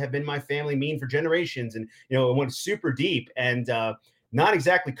fathers that have been my family mean for generations? And you know, it went super deep and not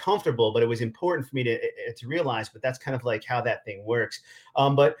exactly comfortable, but it was important for me to realize. But that's kind of like how that thing works.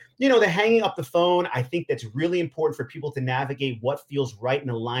 But you know, the hanging up the phone, I think that's really important for people to navigate what feels right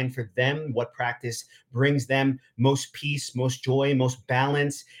and aligned for them, what practice brings them most peace, most joy, most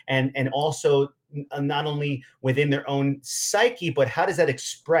balance, and also not only within their own psyche, but how does that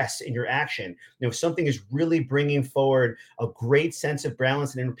express in your action? You know, if something is really bringing forward a great sense of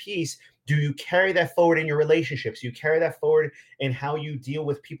balance and inner peace, do you carry that forward in your relationships? You carry that forward in how you deal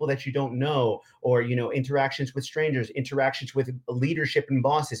with people that you don't know, or, you know, interactions with strangers, interactions with leadership and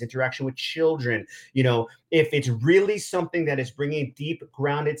bosses, interaction with children. You know, if it's really something that is bringing deep,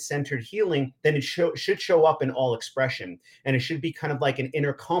 grounded, centered healing, then it should show up in all expression. And it should be kind of like an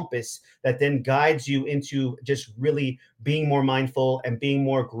inner compass that then guides you into just really being more mindful and being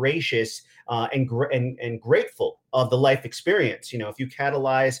more gracious and grateful of the life experience. You know, if you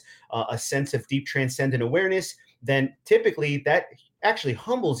catalyze a sense of deep transcendent awareness, then typically that actually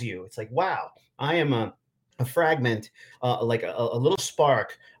humbles you. It's like, wow, I am a fragment, like a little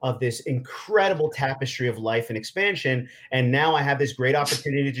spark of this incredible tapestry of life and expansion. And now I have this great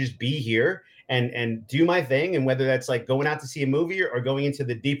opportunity to just be here and do my thing. And whether that's like going out to see a movie or going into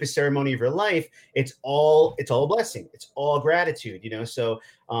the deepest ceremony of your life, it's all a blessing. It's all gratitude, you know? So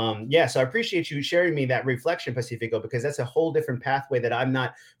yeah, so I appreciate you sharing me that reflection, Pacifico, because that's a whole different pathway that I'm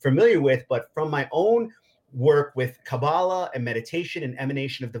not familiar with. But from my own work with Kabbalah and meditation and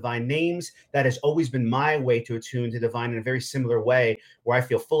emanation of divine names, that has always been my way to attune to divine in a very similar way, where I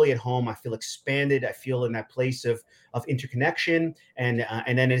feel fully at home, I feel expanded, I feel in that place of interconnection, and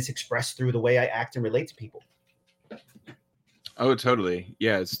then it's expressed through the way I act and relate to people. Oh, totally.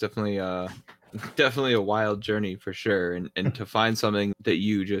 Yeah, it's definitely definitely a wild journey for sure. And to find something that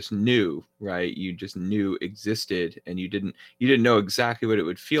you just knew, right? You just knew existed, and you didn't know exactly what it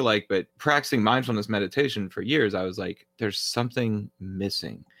would feel like. But practicing mindfulness meditation for years, I was like, there's something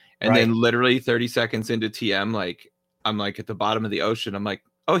missing. And then literally 30 seconds into TM, like I'm like at the bottom of the ocean. I'm like,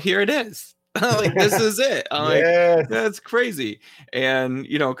 oh, here it is. Like, this is it. I'm like, that's crazy. And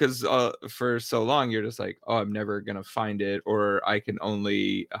you know, because for so long you're just like, oh, I'm never gonna find it, or I can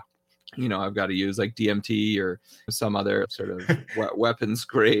only you know, I've got to use like DMT or some other sort of weapons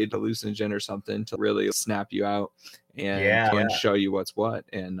grade hallucinogen or something to really snap you out and show you what's what.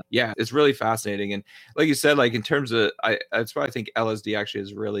 And yeah, it's really fascinating. And like you said, like in terms of, that's why I think LSD actually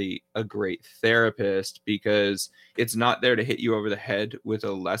is really a great therapist, because it's not there to hit you over the head with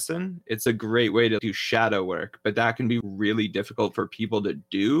a lesson. It's a great way to do shadow work, but that can be really difficult for people to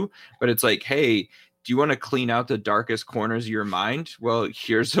do. But it's like, hey, do you want to clean out the darkest corners of your mind? Well,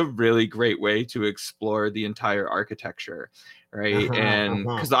 here's a really great way to explore the entire architecture, right? And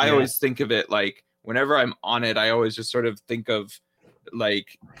because I always think of it like, whenever I'm on it, I always just sort of think of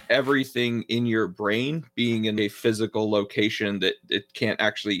like everything in your brain being in a physical location that it can't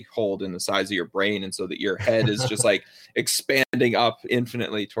actually hold in the size of your brain. And so that your head is just like expanding up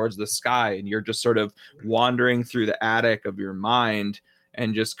infinitely towards the sky. And you're just sort of wandering through the attic of your mind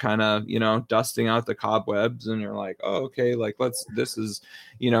and just kind of, you know, dusting out the cobwebs, and you're like, oh, okay, like this is,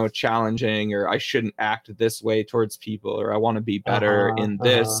 you know, challenging, or I shouldn't act this way towards people, or I want to be better in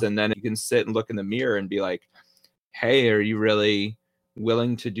this. And then you can sit and look in the mirror and be like, hey, are you really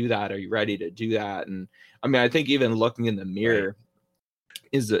willing to do that? Are you ready to do that? And I mean, I think even looking in the mirror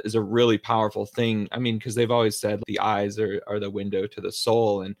is a really powerful thing. I mean, because they've always said the eyes are the window to the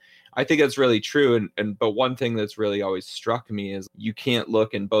soul. And I think that's really true. But one thing that's really always struck me is you can't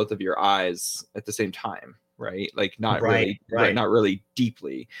look in both of your eyes at the same time, right? Like not really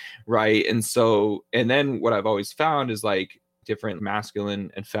deeply, right? And so, and then what I've always found is like, different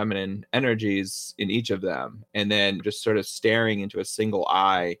masculine and feminine energies in each of them, and then just sort of staring into a single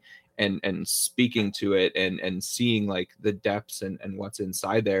eye and speaking to it and seeing like the depths and what's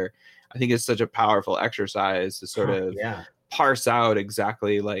inside there. I think it's such a powerful exercise to sort of parse out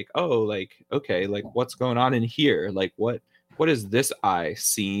exactly like, oh, like, okay, like what's going on in here? Like what is this eye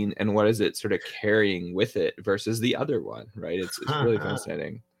seeing and what is it sort of carrying with it versus the other one, right? It's really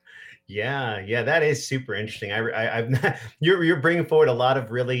fascinating. Yeah, that is super interesting. I've not, you're bringing forward a lot of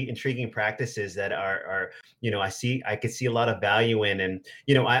really intriguing practices that are I could see a lot of value in, and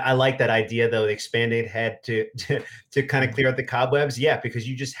I like that idea though, the expanded head to kind of clear out the cobwebs. Yeah, because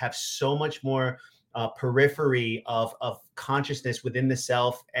you just have so much more periphery of consciousness within the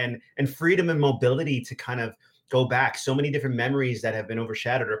self, and freedom and mobility to kind of go back. So many different memories that have been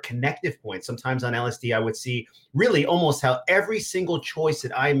overshadowed or connective points. Sometimes on LSD, I would see really almost how every single choice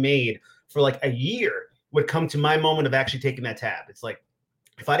that I made for like a year would come to my moment of actually taking that tab. It's like,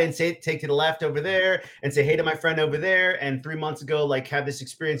 if I didn't take to the left over there and say hey to my friend over there, and 3 months ago, like have this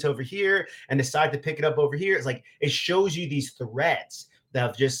experience over here and decide to pick it up over here, it's like, it shows you these threads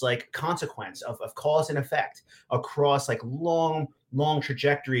of just like consequence of cause and effect across like long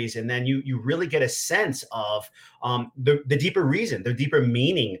trajectories. And then you really get a sense of the deeper reason, the deeper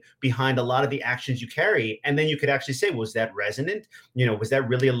meaning behind a lot of the actions you carry. And then you could actually say, was that resonant? Was that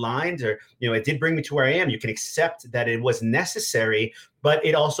really aligned? Or, it did bring me to where I am. You can accept that it was necessary, but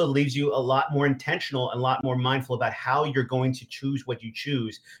it also leaves you a lot more intentional and a lot more mindful about how you're going to choose what you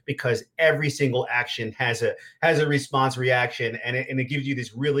choose, because every single action has a response reaction, and it gives you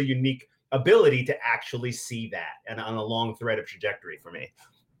this really unique ability to actually see that and on a long thread of trajectory for me.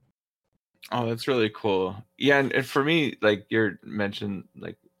 Oh, that's really cool. Yeah, and for me, like you mentioned,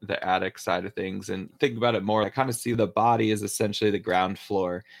 like the attic side of things, and think about it more, I kind of see the body as essentially the ground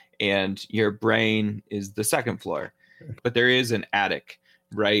floor and your brain is the second floor, but there is an attic,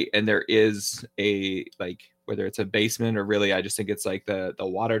 right? And there is a, like, whether it's a basement or really, I just think it's like the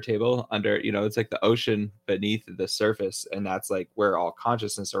water table under, it's like the ocean beneath the surface. And that's like where all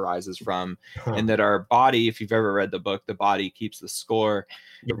consciousness arises from. And that our body, if you've ever read the book, The Body Keeps the Score,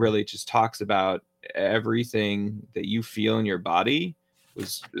 it really just talks about everything that you feel in your body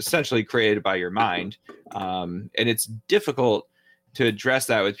was essentially created by your mind. And it's difficult to address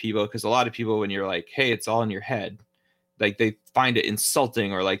that with people, because a lot of people, when you're like, hey, it's all in your head, like they find it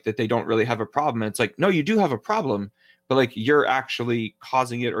insulting, or like that they don't really have a problem. It's like, no, you do have a problem, but like you're actually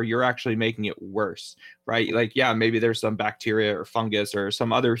causing it, or you're actually making it worse, right? Like, yeah, maybe there's some bacteria or fungus or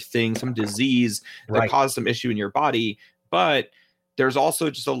some other thing, some disease that caused some issue in your body, but there's also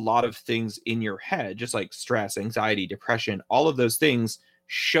just a lot of things in your head, just like stress, anxiety, depression, all of those things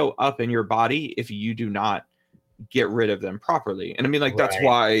show up in your body if you do not get rid of them properly. And I mean, like, that's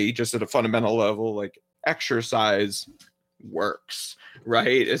why, just at a fundamental level, like exercise works,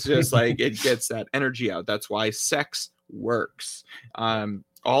 right? It's just like it gets that energy out. That's why sex works.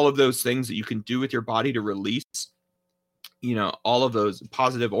 All of those things that you can do with your body to release, all of those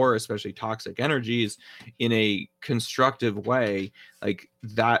positive or especially toxic energies in a constructive way, like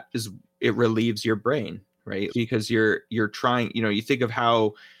that is, it relieves your brain, right? Because you're trying, you think of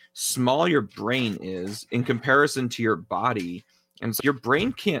how small your brain is in comparison to your body. And so your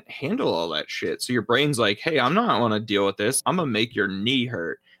brain can't handle all that shit. So your brain's like, hey, I'm not want to deal with this. I'm going to make your knee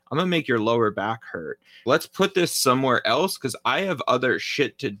hurt. I'm going to make your lower back hurt. Let's put this somewhere else, because I have other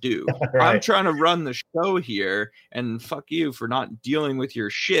shit to do. I'm trying to run the show here, and fuck you for not dealing with your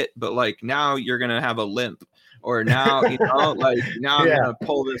shit. But like, now you're going to have a limp, or now, like now I'm going to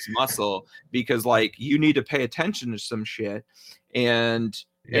pull this muscle because like you need to pay attention to some shit. And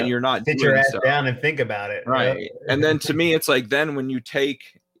you're not sit your ass down and think about it, right? And then to me, it's like, then when you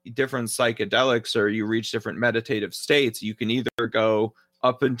take different psychedelics or you reach different meditative states, you can either go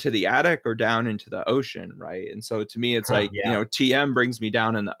up into the attic or down into the ocean, right? And so to me, it's like, TM brings me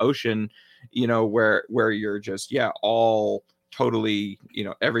down in the ocean, where you're just all totally,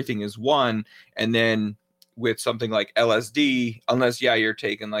 everything is one. And then with something like LSD, unless you're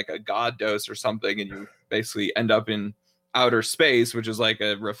taking like a god dose or something, and you basically end up in outer space, which is like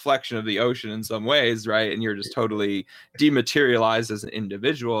a reflection of the ocean in some ways, right? And you're just totally dematerialized as an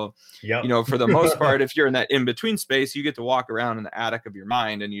individual. For the most part, if you're in that in-between space, you get to walk around in the attic of your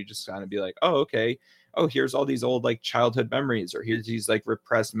mind, and you just kind of be like, oh, okay, oh, here's all these old like childhood memories, or here's these like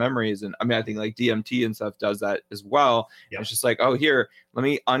repressed memories. And I mean, I think like DMT and stuff does that as well. It's just like, oh, here, let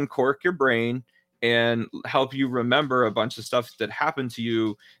me uncork your brain and help you remember a bunch of stuff that happened to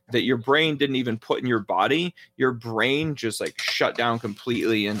you that your brain didn't even put in your body. Your brain just like shut down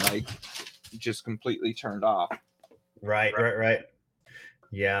completely and like just completely turned off. Right.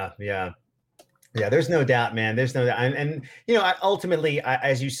 Yeah. Yeah, there's no doubt, man. There's no doubt. And you know, ultimately,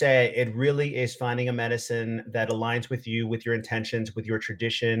 as you say, it really is finding a medicine that aligns with you, with your intentions, with your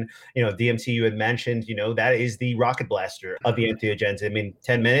tradition. You know, DMT you had mentioned, you know, that is the rocket blaster of the entheogens. I mean,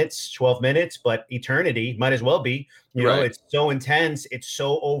 10 minutes, 12 minutes, but eternity might as well be. You know, Right. it's so intense, it's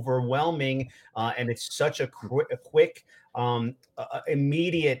so overwhelming, and it's such a quick,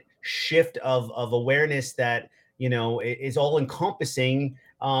 immediate shift of awareness that, you know, is all encompassing,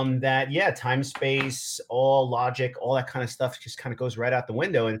 that yeah, time, space, all logic, all that kind of stuff just kind of goes right out the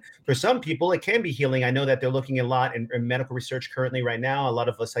window. And for some people it can be healing. I know that they're looking a lot in medical research currently right now, a lot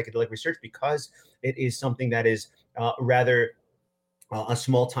of psychedelic research, because it is something that is rather a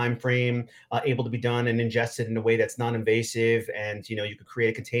small time frame, able to be done and ingested in a way that's non-invasive. And you know, you could create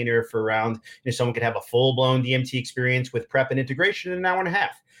a container for around, you know, someone could have a full-blown DMT experience with prep and integration in an hour and a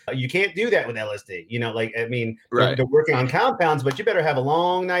half. You can't do that with LSD. You know, like, I mean, Right. they're working on compounds, but you better have a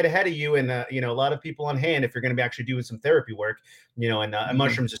long night ahead of you, and you know, a lot of people on hand if you're going to be actually doing some therapy work. You know, and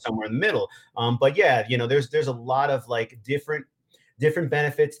mushrooms are somewhere in the middle. But yeah, you know, there's a lot of like different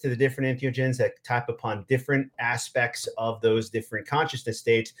benefits to the different entheogens that tap upon different aspects of those different consciousness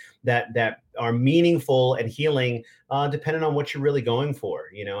states that are meaningful and healing, depending on what you're really going for.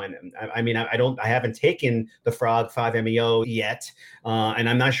 You know, and I mean, I haven't taken the Frog 5-MeO yet, and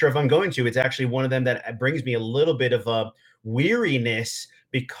I'm not sure if I'm going to. It's actually one of them that brings me a little bit of a weariness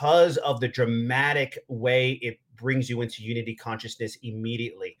because of the dramatic way it brings you into unity consciousness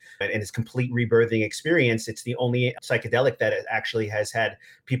immediately, and it's complete rebirthing experience. It's the only psychedelic that actually has had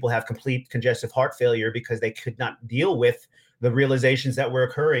people have complete congestive heart failure because they could not deal with the realizations that were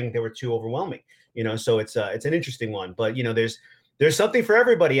occurring. They were too overwhelming, you know. So it's an interesting one, but you know, there's something for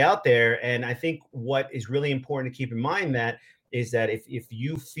everybody out there. And I think what is really important to keep in mind that is that if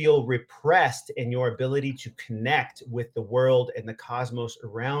you feel repressed in your ability to connect with the world and the cosmos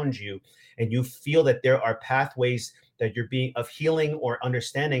around you, and you feel that there are pathways that you're being of healing or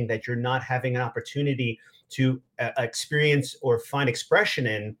understanding that you're not having an opportunity to experience or find expression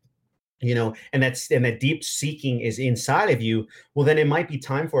in, you know, and that deep seeking is inside of you, well, then it might be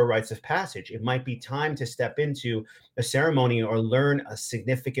time for a rites of passage. It might be time to step into a ceremony or learn a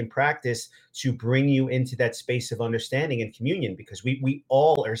significant practice to bring you into that space of understanding and communion, because we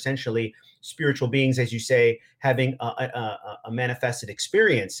all are essentially spiritual beings, as you say, having a manifested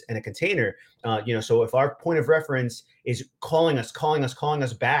experience in a container. You know, so if our point of reference is calling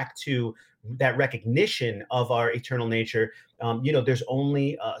us back to that recognition of our eternal nature, you know, there's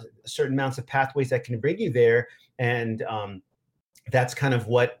only certain amounts of pathways that can bring you there. And that's kind of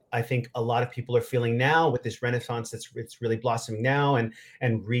what I think a lot of people are feeling now with this renaissance it's really blossoming now,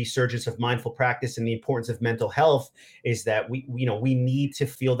 and resurgence of mindful practice and the importance of mental health, is that we you know, we need to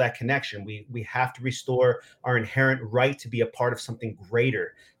feel that connection. We have to restore our inherent right to be a part of something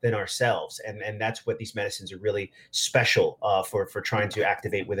greater than ourselves, and that's what these medicines are really special for trying to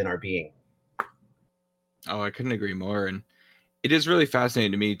activate within our being. Oh, I couldn't agree more. And it is really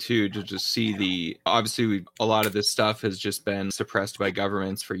fascinating to me too to just see obviously a lot of this stuff has just been suppressed by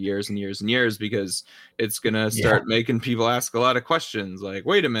governments for years and years and years, because it's going to start making people ask a lot of questions like,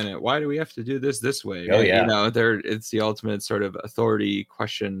 wait a minute, why do we have to do this way? Oh, yeah. You know, it's the ultimate sort of authority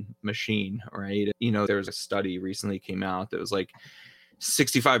question machine, right? You know, there was a study recently came out that was like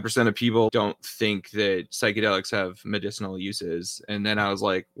 65% of people don't think that psychedelics have medicinal uses. And then I was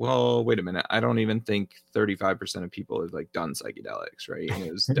like, well, wait a minute. I don't even think 35% of people have like done psychedelics, right? And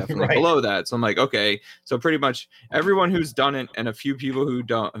it was definitely Right. below that. So I'm like, okay, so pretty much everyone who's done it and a few people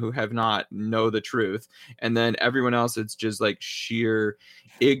who have not know the truth. And then everyone else, it's just like sheer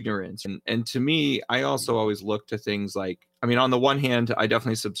ignorance. And to me, I also always look to things like, I mean, on the one hand, I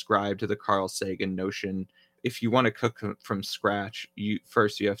definitely subscribe to the Carl Sagan notion. If you want to cook from scratch, you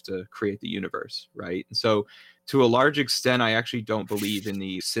have to create the universe, right? And so to a large extent, I actually don't believe in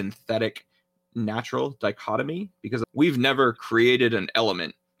the synthetic natural dichotomy, because we've never created an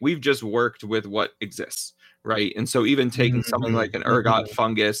element. We've just worked with what exists, right? And so even taking something like an ergot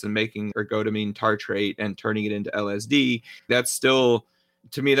fungus and making ergotamine tartrate and turning it into LSD, that's still,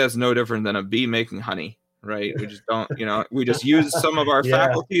 to me, that's no different than a bee making honey, right? We just don't, you know, we just use some of our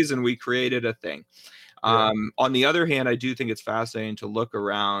faculties and we created a thing. On the other hand, I do think it's fascinating to look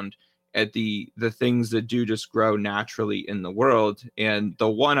around at the things that do just grow naturally in the world. And the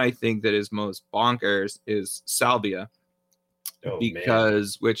one I think that is most bonkers is salvia,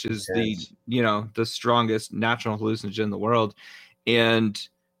 because which is the, you know, the strongest natural hallucinogen in the world. And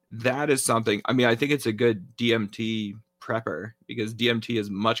that is something, I mean, I think it's a good DMT prepper, because DMT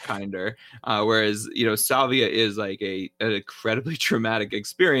is much kinder, whereas, you know, salvia is like an incredibly traumatic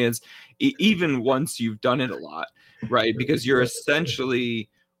experience, even once you've done it a lot, right? Because you're essentially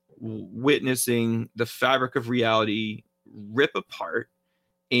witnessing the fabric of reality rip apart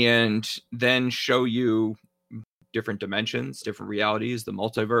and then show you different dimensions, different realities, the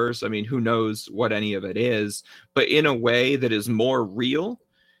multiverse. I mean, who knows what any of it is, but in a way that is more real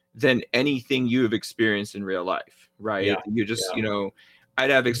than anything you have experienced in real life, right? Yeah. You just, I'd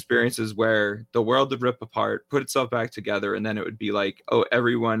have experiences where the world would rip apart, put itself back together, and then it would be like, oh,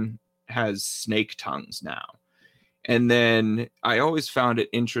 everyone has snake tongues now. And then I always found it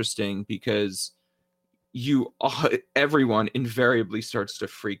interesting because everyone invariably starts to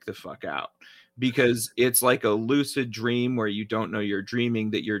freak the fuck out, because it's like a lucid dream where you don't know you're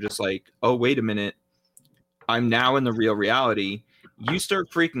dreaming, that you're just like, oh, wait a minute, I'm now in the real reality. You start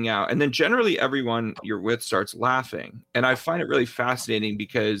freaking out, and then generally everyone you're with starts laughing. And I find it really fascinating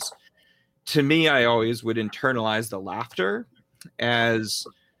because to me, I always would internalize the laughter as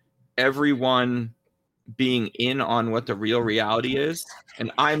everyone being in on what the real reality is,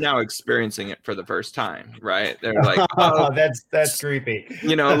 and I'm now experiencing it for the first time, right? They're like, oh, that's creepy.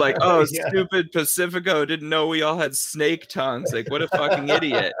 Like, oh, Yeah. stupid Pacifico didn't know we all had snake tongues. Like, what a fucking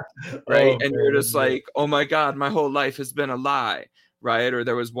idiot, right? And you're just like, oh my God, my whole life has been a lie, right? Or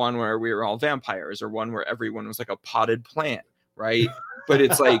there was one where we were all vampires, or one where everyone was like a potted plant, right? But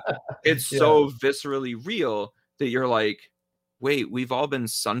it's like, it's so viscerally real that you're like, wait, we've all been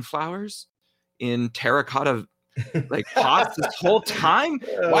sunflowers in terracotta like pots this whole time?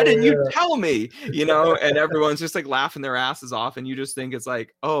 Why didn't you tell me? And everyone's just like laughing their asses off, and you just think it's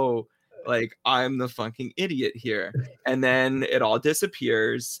like, oh, like I'm the fucking idiot here. And then it all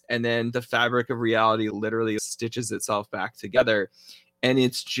disappears, and then the fabric of reality literally stitches itself back together. And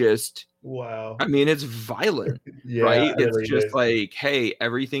it's just, wow. I mean, it's violent, right? It's really just like, hey,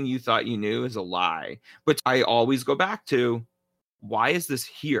 everything you thought you knew is a lie. But I always go back to, why is this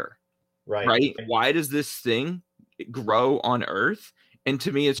here? Right? Why does this thing grow on Earth? And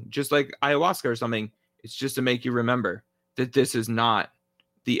to me, it's just like ayahuasca or something. It's just to make you remember that this is not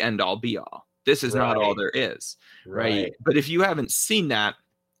the end all be all. This is not all there is. Right? But if you haven't seen that,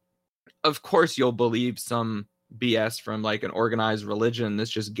 of course you'll believe some BS from like an organized religion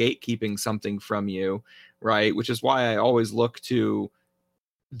that's just gatekeeping something from you, right? Which is why I always look to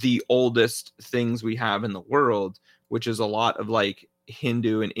the oldest things we have in the world, which is a lot of like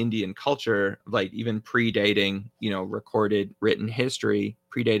Hindu and Indian culture, like even predating, recorded written history,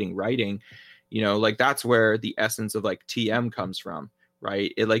 predating writing, like that's where the essence of like TM comes from,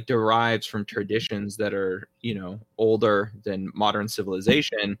 right? It like derives from traditions that are, older than modern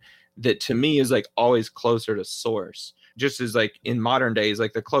civilization, that to me is like always closer to source. Just as like in modern days,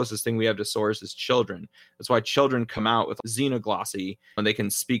 like the closest thing we have to source is children. That's why children come out with xenoglossy, when they can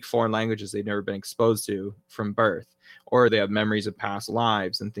speak foreign languages they've never been exposed to from birth, or they have memories of past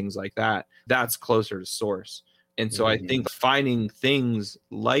lives and things like that. That's closer to source. And so I think finding things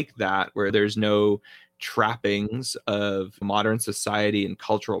like that, where there's no trappings of modern society and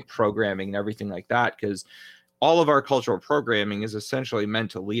cultural programming and everything like that, because all of our cultural programming is essentially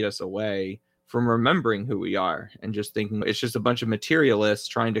meant to lead us away from remembering who we are, and just thinking it's just a bunch of materialists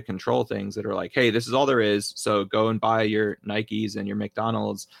trying to control things that are like, hey, this is all there is, so go and buy your Nikes and your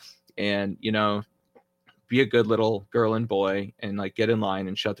McDonald's, and be a good little girl and boy, and like get in line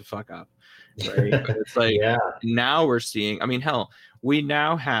and shut the fuck up, right? But it's like, now we're seeing, I mean, hell, we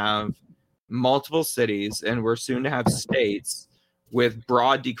now have multiple cities, and we're soon to have states with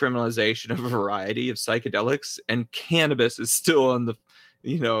broad decriminalization of a variety of psychedelics, and cannabis is still on the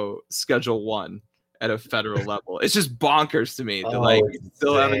Schedule 1 at a federal level. It's just bonkers to me that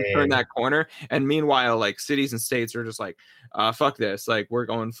still haven't turned that corner. And meanwhile, like cities and states are just like, fuck this, like we're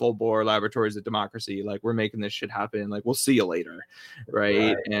going full bore laboratories of democracy, like we're making this shit happen, like we'll see you later,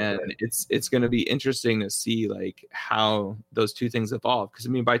 right? It's going to be interesting to see like how those two things evolve, because I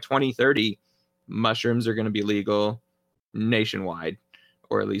mean by 2030 mushrooms are going to be legal nationwide,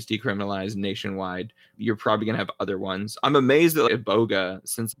 or at least decriminalized nationwide. You're probably going to have other ones. I'm amazed that like, Iboga,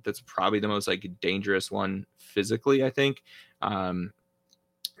 since that's probably the most like dangerous one physically, I think. I'm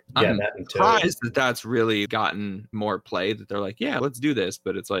surprised that that's really gotten more play, that they're like, yeah, let's do this.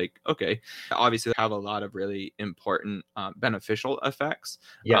 But it's like, okay, obviously have a lot of really important beneficial effects.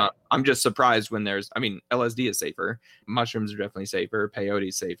 I'm just surprised when there's, I mean, LSD is safer. Mushrooms are definitely safer. Peyote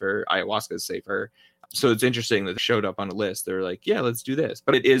is safer. Ayahuasca is safer. So it's interesting that it showed up on a list. They're like, yeah, let's do this.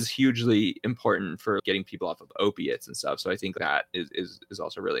 But it is hugely important for getting people off of opiates and stuff. So I think that is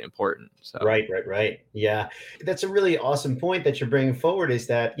also really important. So. Right. Yeah. That's a really awesome point that you're bringing forward, is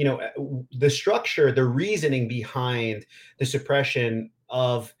that, the structure, the reasoning behind the suppression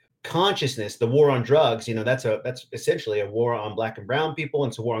of consciousness, the war on drugs, that's essentially a war on Black and brown people.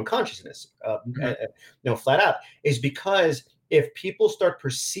 And it's a war on consciousness, flat out, is because if people start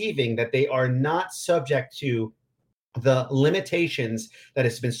perceiving that they are not subject to the limitations that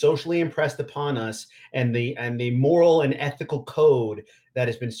has been socially impressed upon us, and the moral and ethical code that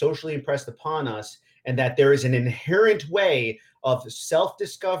has been socially impressed upon us, and that there is an inherent way of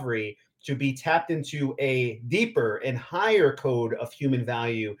self-discovery to be tapped into a deeper and higher code of human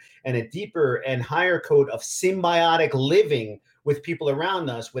value, and a deeper and higher code of symbiotic living with people around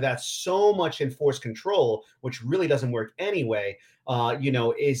us without so much enforced control, which really doesn't work anyway.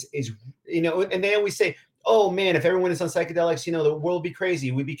 Is and they always say, oh man, if everyone is on psychedelics, the world would be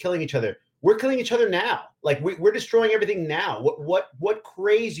crazy. We'd be killing each other. We're killing each other now. Like we're destroying everything now. What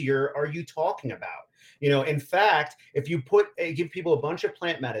crazier are you talking about? In fact, if you give people a bunch of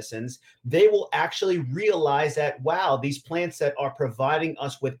plant medicines, they will actually realize that, wow, these plants that are providing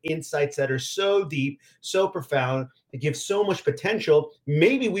us with insights that are so deep, so profound, they give so much potential.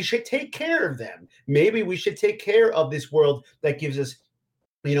 Maybe we should take care of them. Maybe we should take care of this world that gives us,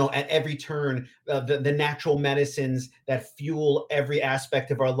 at every turn, the natural medicines that fuel every aspect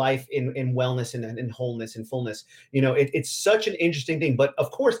of our life in wellness and wholeness and fullness. It's such an interesting thing. But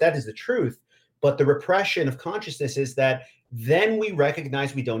of course, that is the truth. But the repression of consciousness is that then we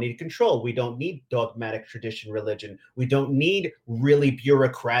recognize we don't need control. We don't need dogmatic tradition, religion. We don't need really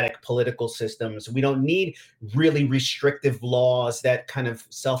bureaucratic political systems. We don't need really restrictive laws that kind of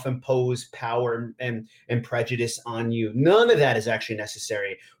self-impose power and prejudice on you. None of that is actually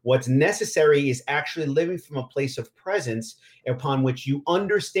necessary. What's necessary is actually living from a place of presence upon which you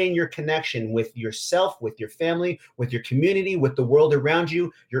understand your connection with yourself, with your family, with your community, with the world around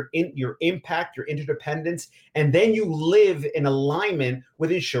you, your impact, your interdependence, and then you live in alignment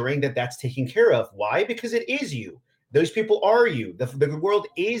with ensuring that that's taken care of. Why? Because it is you. Those people are you. The world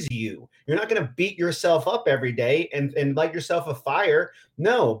is you. You're not going to beat yourself up every day and light yourself a fire.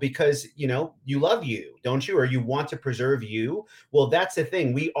 No, because, you love you, don't you? Or you want to preserve you. Well, that's the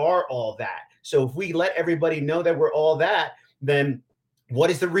thing. We are all that. So if we let everybody know that we're all that, then what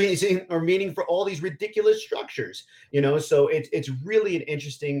is the reason or meaning for all these ridiculous structures? So it's really an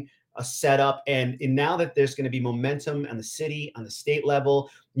interesting setup. And now that there's going to be momentum on the city, on the state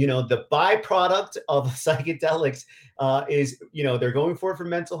level, the byproduct of psychedelics is, they're going for it for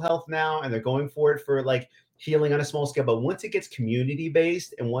mental health now, and they're going for it for like healing on a small scale. But once it gets community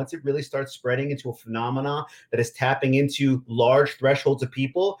based, and once it really starts spreading into a phenomena that is tapping into large thresholds of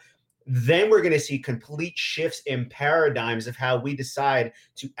people, then we're going to see complete shifts in paradigms of how we decide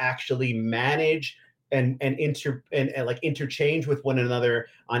to actually manage and interchange with one another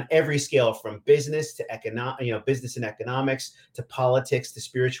on every scale, from business to business and economics, to politics, to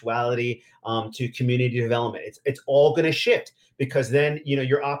spirituality, to community development. It's all going to shift, because then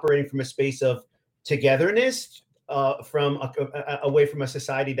you're operating from a space of togetherness, from away from a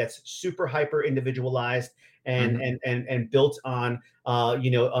society that's super hyper individualized and built on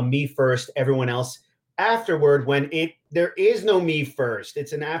a me first, everyone else afterward, when there is no me first.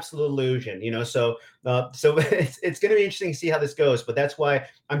 It's an absolute illusion, so it's going to be interesting to see how this goes. But that's why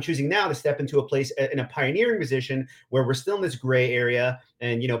I'm choosing now to step into a place in a pioneering position where we're still in this gray area,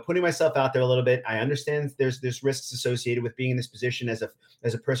 and putting myself out there a little bit. I understand there's risks associated with being in this position as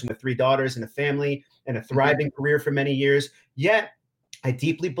a person with 3 daughters and a family and a thriving career for many years. Yet I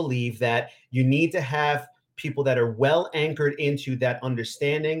deeply believe that you need to have people that are well anchored into that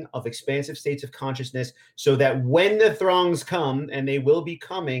understanding of expansive states of consciousness, so that when the throngs come, and they will be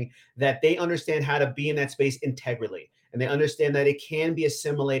coming, that they understand how to be in that space integrally. And they understand that it can be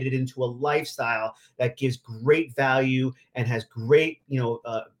assimilated into a lifestyle that gives great value and has great,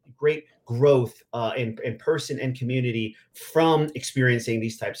 great growth in person and community from experiencing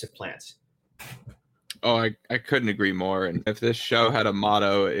these types of plants. Oh, I couldn't agree more. And if this show had a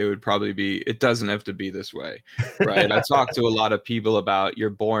motto, it would probably be, it doesn't have to be this way, right? I talk to a lot of people about,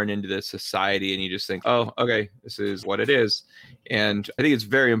 you're born into this society and you just think, oh, okay, this is what it is. And I think it's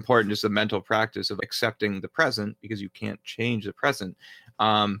very important, just a mental practice of accepting the present, because you can't change the present,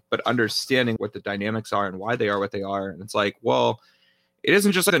 but understanding what the dynamics are and why they are what they are. And it's like, well, it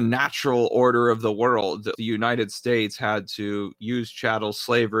isn't just like a natural order of the world. The United States had to use chattel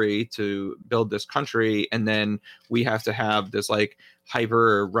slavery to build this country, and then we have to have this like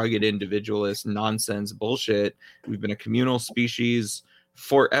hyper rugged individualist nonsense bullshit. We've been a communal species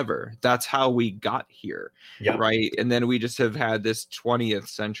forever. That's how we got here, right? And then we just have had this 20th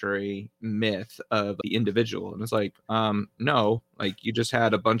century myth of the individual, and it's like, no, like you just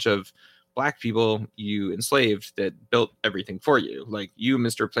had a bunch of black people you enslaved that built everything for you. Like you,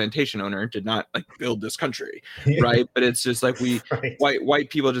 Mr. Plantation owner, did not like build this country, right? But it's just like Right. white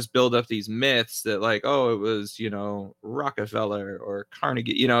people just build up these myths that like, oh, it was, you know, Rockefeller or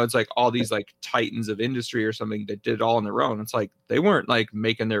Carnegie, you know, it's like all these like titans of industry or something that did it all on their own. It's like they weren't like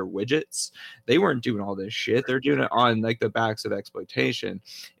making their widgets, they weren't doing all this shit, they're doing it on like the backs of exploitation.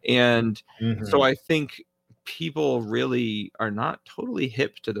 And so I think people really are not totally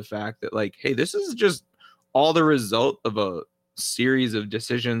hip to the fact that like, hey, this is just all the result of a series of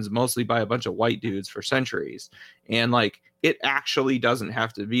decisions mostly by a bunch of white dudes for centuries. And like it actually doesn't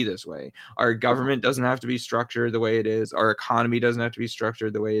have to be this way. Our government doesn't have to be structured the way it is. Our economy doesn't have to be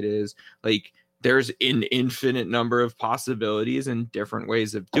structured the way it is. Like there's an infinite number of possibilities and different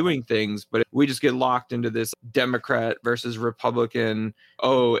ways of doing things, but we just get locked into this Democrat versus Republican,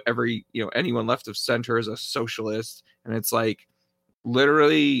 oh, every, you know, anyone left of center is a socialist. And it's like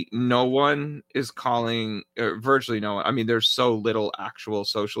literally no one is calling, or virtually no one. I mean, there's so little actual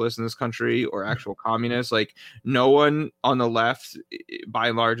socialists in this country or actual communists. Like no one on the left by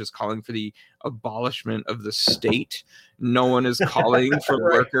and large is calling for the abolishment of the state. No one is calling for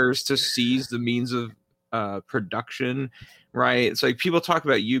Right. workers to seize the means of production, right? It's like people talk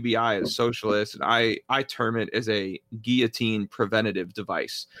about UBI as socialist, and I term it as a guillotine preventative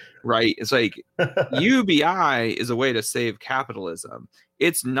device, right? It's like UBI is a way to save capitalism.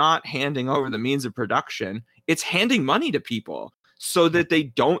 It's not handing over the means of production. It's handing money to people so that they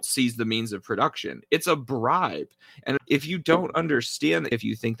don't seize the means of production. It's a bribe. And if you don't understand, if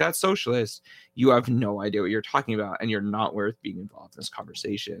you think that's socialist, you have no idea what you're talking about and you're not worth being involved in this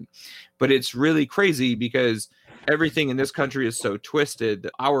conversation. But it's really crazy because everything in this country is so twisted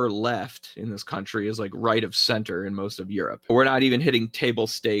that our left in this country is like right of center in most of Europe. We're not even hitting table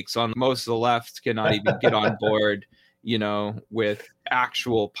stakes on most of the left cannot even get on board, you know, with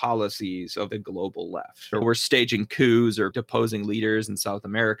actual policies of the global left. Or we're staging coups or deposing leaders in South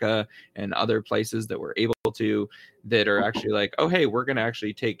America and other places that we're able to, that are actually like, oh, hey, we're going to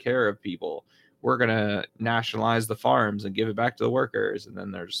actually take care of people. We're going to nationalize the farms and give it back to the workers. And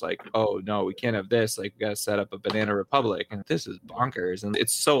then they're just like, oh, no, we can't have this. Like, we got to set up a banana republic. And this is bonkers. And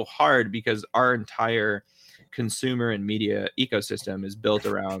it's so hard because our entire consumer and media ecosystem is built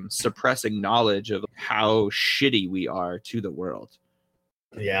around suppressing knowledge of how shitty we are to the world.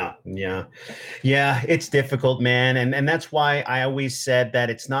 Yeah, it's difficult, man. And that's why I always said that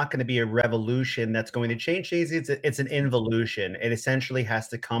it's not going to be a revolution that's going to change things. It's an involution. It essentially has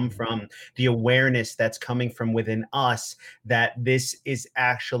to come from the awareness that's coming from within us that this is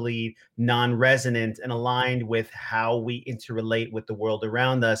actually non-resonant and aligned with how we interrelate with the world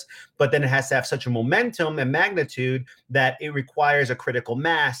around us. But then it has to have such a momentum and magnitude that it requires a critical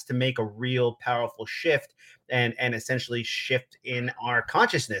mass to make a real powerful shift and essentially shift in our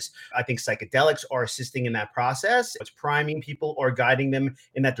consciousness. I think psychedelics are assisting in that process. It's priming people or guiding them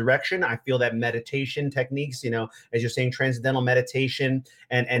in that direction. I feel that meditation techniques, you know, as you're saying, transcendental meditation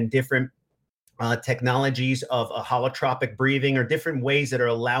and different technologies of holotropic breathing or different ways that are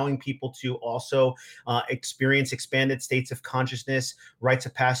allowing people to also experience expanded states of consciousness, rites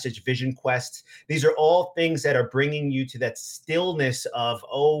of passage, vision quests. These are all things that are bringing you to that stillness of,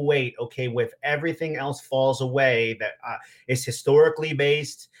 oh, wait, okay, with everything else falls away that is historically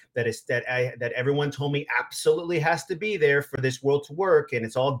based, that everyone told me absolutely has to be there for this world to work, and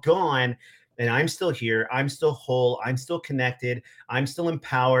it's all gone. And I'm still here. I'm still whole. I'm still connected. I'm still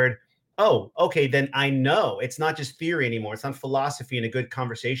empowered. Oh, okay, then I know it's not just theory anymore. It's not philosophy and a good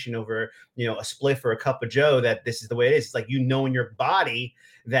conversation over, you know, a spliff or a cup of joe that this is the way it is. It's like, you know, in your body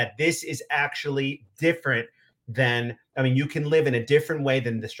that this is actually different than, I mean, you can live in a different way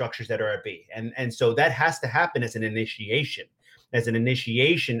than the structures that are at B. And so that has to happen as an initiation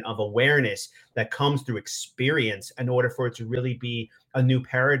of awareness that comes through experience in order for it to really be a new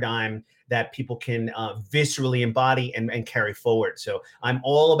paradigm that people can viscerally embody and carry forward. So I'm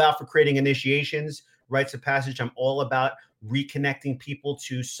all about for creating initiations, rites of passage. I'm all about reconnecting people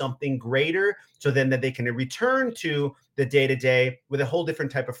to something greater so then that they can return to the day-to-day with a whole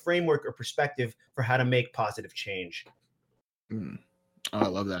different type of framework or perspective for how to make positive change. Oh, I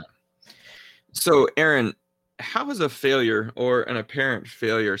love that. So, Aaron, how has a failure or an apparent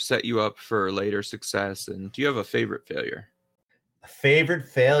failure set you up for later success? And do you have a favorite failure? A favorite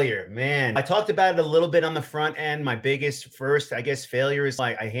failure, man. I talked about it a little bit on the front end. My biggest first, I guess, failure is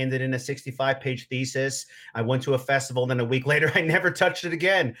like I handed in a 65-page thesis. I went to a festival, and then a week later, I never touched it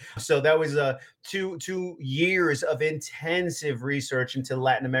again. So that was to years of intensive research into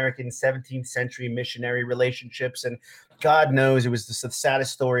Latin American 17th century missionary relationships. And God knows it was the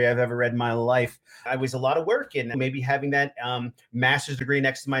saddest story I've ever read in my life. I was a lot of work, and maybe having that master's degree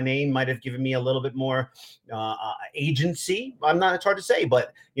next to my name might have given me a little bit more agency. It's hard to say,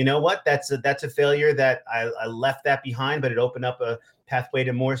 but you know what? That's a failure that I left that behind, but it opened up a pathway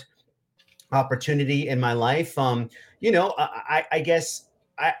to more opportunity in my life. I guess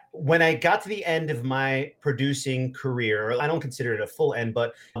when I got to the end of my producing career, I don't consider it a full end,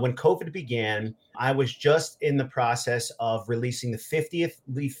 but when COVID began, I was just in the process of releasing the 50th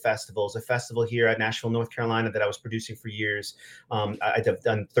Leaf Festivals, a festival here at Nashville, North Carolina that I was producing for years. I'd have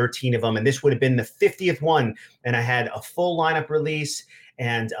done 13 of them, and this would have been the 50th one. And I had a full lineup release,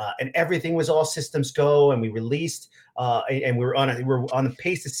 and everything was all systems go, and we released, and we were on the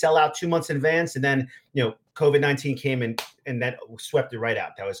pace to sell out 2 months in advance, and then COVID-19 came and that swept it right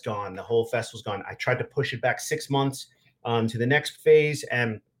out. That was gone. The whole festival's gone. I tried to push it back 6 months to the next phase,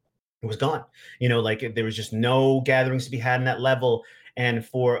 and it was gone. There was just no gatherings to be had in that level. And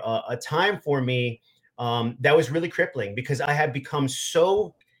for a time for me, that was really crippling, because I had become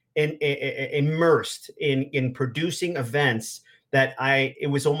so immersed in producing events that it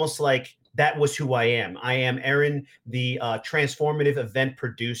was almost like that was who I am. I am Aaron, the transformative event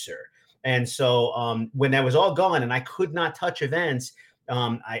producer. And so when that was all gone and I could not touch events,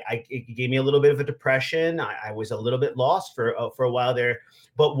 it gave me a little bit of a depression. I was a little bit lost for a while there.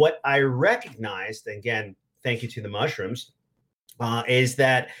 But what I recognized, again, thank you to the mushrooms, is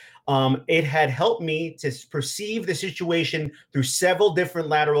that it had helped me to perceive the situation through several different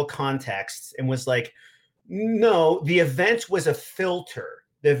lateral contexts, and was like, no, the event was a filter.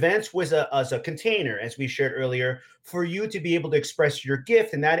 The events was as a container, as we shared earlier, for you to be able to express your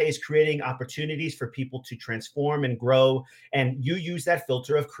gift, and that is creating opportunities for people to transform and grow. And you use that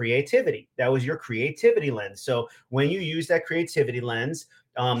filter of creativity. That was your creativity lens. So when you use that creativity lens,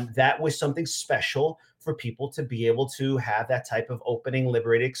 that was something special for people to be able to have that type of opening,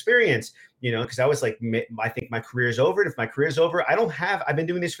 liberated experience, because I was like, I think my career is over. And if my career is over, I've been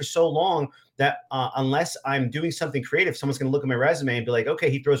doing this for so long that unless I'm doing something creative, someone's going to look at my resume and be like, okay,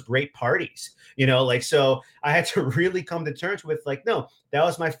 he throws great parties, so I had to really come to terms with no, that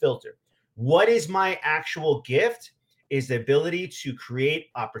was my filter. What is my actual gift? Is the ability to create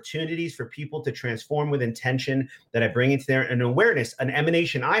opportunities for people to transform with intention that I bring into there, an awareness, an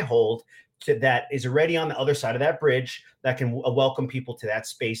emanation I hold that is already on the other side of that bridge that can welcome people to that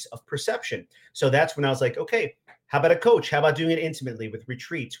space of perception. So that's when I was like, okay, how about a coach? How about doing it intimately with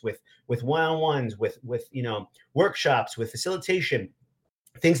retreats, with one-on-ones, with workshops, with facilitation?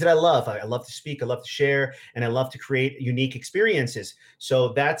 Things that I love. I love to speak, I love to share, and I love to create unique experiences.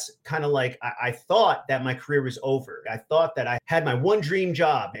 So that's kind of like, I thought that my career was over. I thought that I had my one dream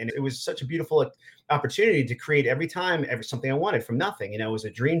job, and it was such a beautiful opportunity to create every something I wanted from nothing. It was a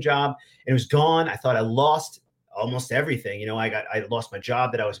dream job, and it was gone. I thought I lost almost everything. I lost my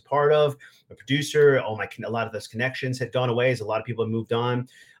job that I was a part of, a producer. A lot of those connections had gone away, as a lot of people had moved on.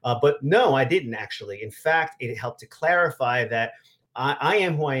 But no, I didn't actually. In fact, it helped to clarify that I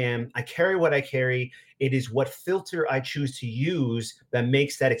am who I am. I carry what I carry. It is what filter I choose to use that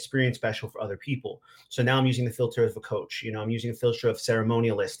makes that experience special for other people. So now I'm using the filter of a coach. I'm using a filter of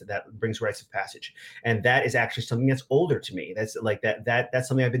ceremonialist that brings rites of passage. And that is actually something that's older to me. That's like that's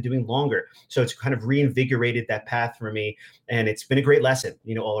something I've been doing longer. So it's kind of reinvigorated that path for me. And it's been a great lesson,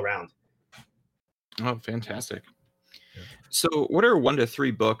 all around. Oh, fantastic. Yeah. So what are 1 to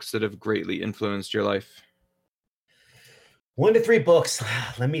 3 books that have greatly influenced your life? 1 to 3 books.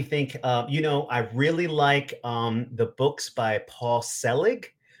 Let me think. I really like the books by Paul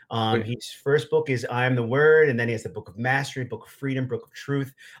Selig. His first book is I Am the Word, and then he has the Book of Mastery, Book of Freedom, Book of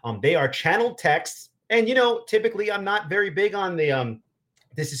Truth. They are channeled texts, and typically I'm not very big on the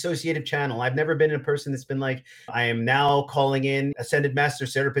disassociative channel. I've never been a person that's been like, I am now calling in Ascended Master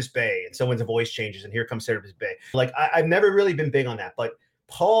Serapis Bey, and someone's voice changes, and here comes Serapis Bey. Like I've never really been big on that. But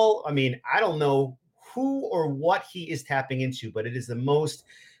Paul, I don't know who or what he is tapping into, but it is the most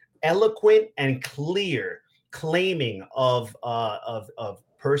eloquent and clear claiming of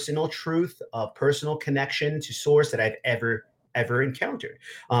personal truth, of personal connection to source that I've ever encountered.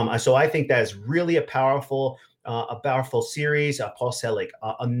 So I think that is really a powerful series. Paul Selig.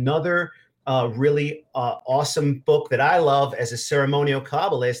 Another really awesome book that I love as a ceremonial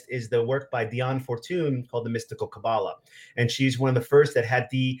Kabbalist is the work by Diane Fortune called The Mystical Kabbalah. And she's one of the first that had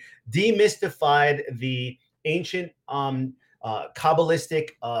demystified the ancient Kabbalistic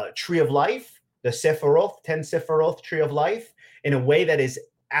tree of life, the Sephiroth, 10 Sephiroth tree of life, in a way that is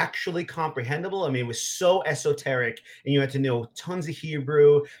actually comprehensible. I mean, it was so esoteric, and you had to know tons of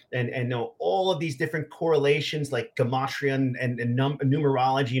Hebrew and know all of these different correlations like gematria and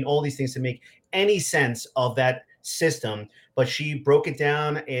numerology and all these things to make any sense of that system. But she broke it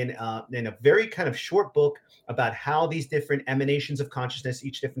down in a very kind of short book about how these different emanations of consciousness,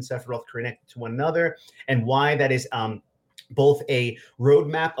 each different Sephiroth, connect to one another, and why that is both a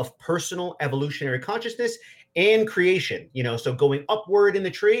roadmap of personal evolutionary consciousness and creation. So going upward in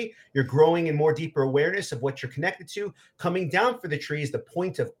the tree, you're growing in more deeper awareness of what you're connected to. Coming down for the tree is the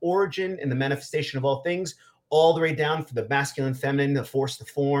point of origin and the manifestation of all things, all the way down for the masculine, feminine, the force to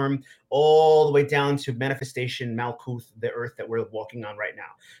form, all the way down to manifestation, Malkuth, the earth that we're walking on right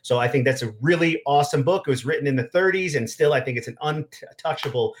now. So I think that's a really awesome book. It was written in the 30s, and still I think it's an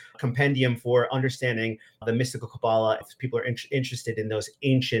untouchable compendium for understanding the mystical Kabbalah if people are interested in those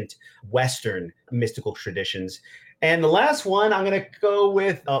ancient Western mystical traditions. And the last one, I'm going to go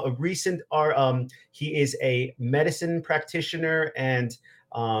with a recent, he is a medicine practitioner and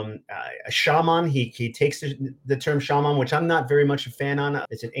a shaman. He takes the term shaman, which I'm not very much a fan on.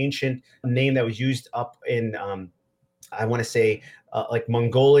 It's an ancient name that was used up in I want to say like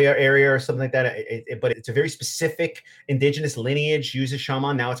Mongolia area or something like that. But it's a very specific indigenous lineage uses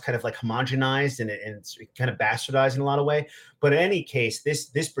shaman. Now it's kind of like homogenized and it's kind of bastardized in a lot of way. But in any case,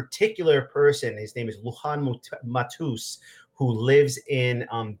 this particular person, his name is Luhan Matus, who lives in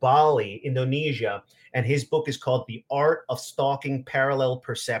Bali, Indonesia. And his book is called The Art of Stalking Parallel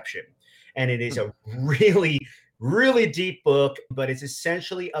Perception. And it is a really, really deep book, but it's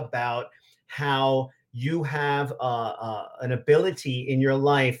essentially about how you have an ability in your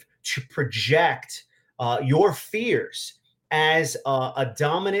life to project your fears as a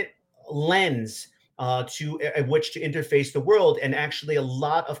dominant lens to which to interface the world. And actually a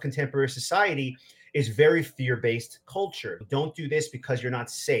lot of contemporary society is very fear-based culture. Don't do this because you're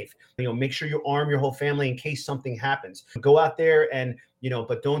not safe. Make sure you arm your whole family in case something happens. Go out there and,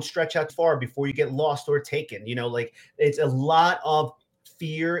 but don't stretch out far before you get lost or taken. Like it's a lot of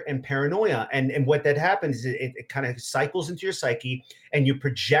fear and paranoia. And what that happens is it kind of cycles into your psyche and you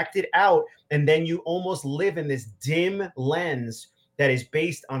project it out. And then you almost live in this dim lens that is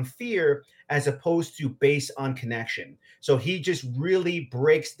based on fear as opposed to based on connection. So he just really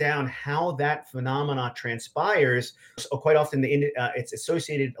breaks down how that phenomena transpires. So quite often it's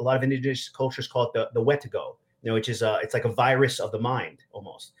associated, a lot of indigenous cultures call it the wetigo, which is it's like a virus of the mind,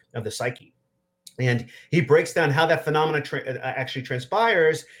 almost, of the psyche. And he breaks down how that phenomena actually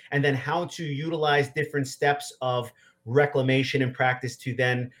transpires, and then how to utilize different steps of reclamation and practice to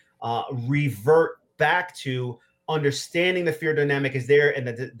then revert back to understanding the fear dynamic is there and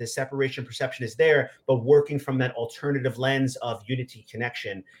the separation perception is there, but working from that alternative lens of unity,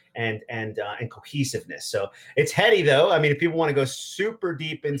 connection, and cohesiveness. So it's heady, though. I mean, if people want to go super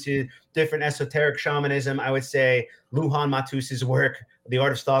deep into different esoteric shamanism, I would say Luhan Matus's work, The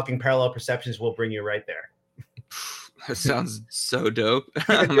Art of Stalking Parallel Perceptions, will bring you right there. That sounds so dope.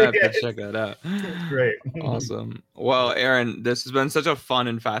 I'm gonna have to check that out. Great. Awesome. Well, Aaron, this has been such a fun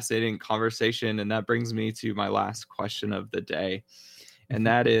and fascinating conversation. And that brings me to my last question of the day. And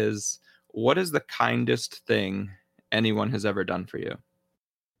that is, what is the kindest thing anyone has ever done for you?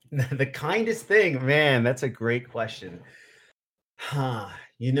 The kindest thing, man, that's a great question.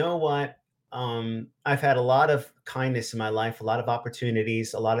 You know what? I've had a lot of kindness in my life, a lot of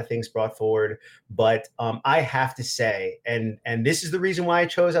opportunities, a lot of things brought forward. But I have to say, and this is the reason why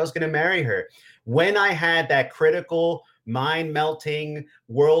I was going to marry her. When I had that critical, mind-melting,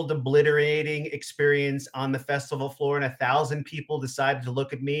 world-obliterating experience on the festival floor, and 1,000 people decided to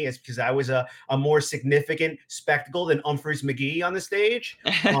look at me as because I was a more significant spectacle than Humphreys McGee on the stage.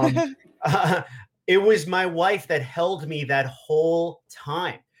 It was my wife that held me that whole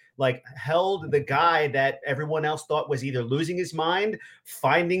time. Like held the guy that everyone else thought was either losing his mind,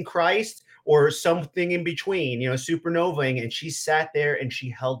 finding Christ, or something in between, supernovaing. And she sat there and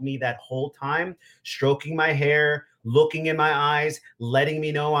she held me that whole time, stroking my hair, looking in my eyes, letting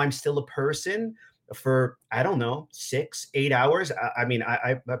me know I'm still a person for, I don't know, 6-8 hours. I mean,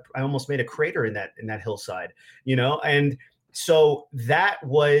 I almost made a crater in that hillside, and so that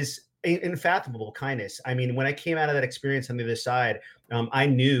was infathomable kindness. I mean, when I came out of that experience on the other side, I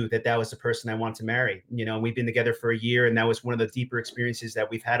knew that was the person I want to marry. We've been together for a year, and that was one of the deeper experiences that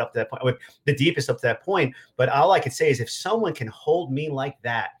we've had up to that point, the deepest up to that point. But all I could say is if someone can hold me like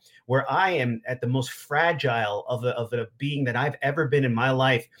that, where I am at the most fragile of a being that I've ever been in my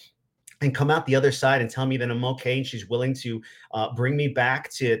life, and come out the other side and tell me that I'm okay, and she's willing to bring me back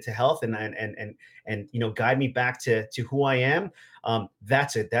to health and guide me back to who I am.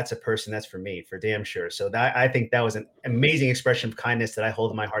 That's a person that's for me, for damn sure. So I think that was an amazing expression of kindness that I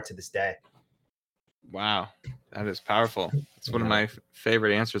hold in my heart to this day. Wow, that is powerful. It's one of my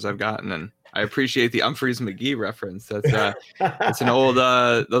favorite answers I've gotten, and I appreciate the Umphrey's McGee reference. That's it's an old.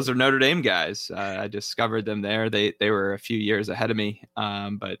 Those are Notre Dame guys. I discovered them there. They were a few years ahead of me,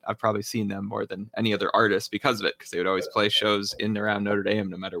 but I've probably seen them more than any other artist because of it, because they would always play shows in and around Notre Dame,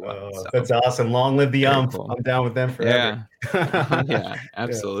 no matter what. So. That's awesome. Long live the Ump. Cool. I'm down with them forever. Yeah, yeah,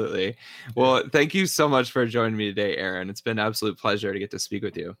 absolutely. Yeah. Well, thank you so much for joining me today, Aaron. It's been an absolute pleasure to get to speak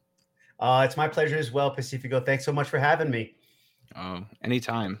with you. It's my pleasure as well, Pacifico. Thanks so much for having me. Oh,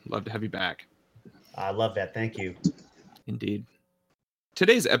 anytime. Love to have you back. I love that. Thank you. Indeed.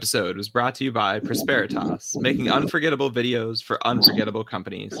 Today's episode was brought to you by Prosperitas, making unforgettable videos for unforgettable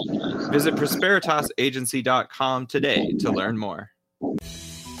companies. Visit prosperitasagency.com today to learn more.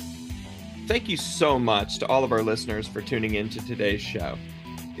 Thank you so much to all of our listeners for tuning in to today's show.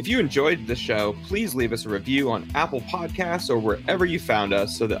 If you enjoyed the show, please leave us a review on Apple Podcasts or wherever you found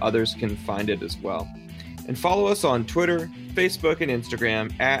us so that others can find it as well. And follow us on Twitter, Facebook, and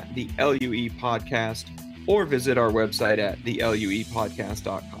Instagram at the LUE Podcast, or visit our website at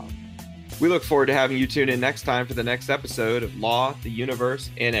theluepodcast.com. We look forward to having you tune in next time for the next episode of Law, the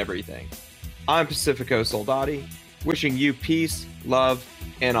Universe, and Everything. I'm Pacifico Soldati, wishing you peace, love,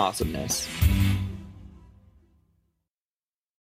 and awesomeness.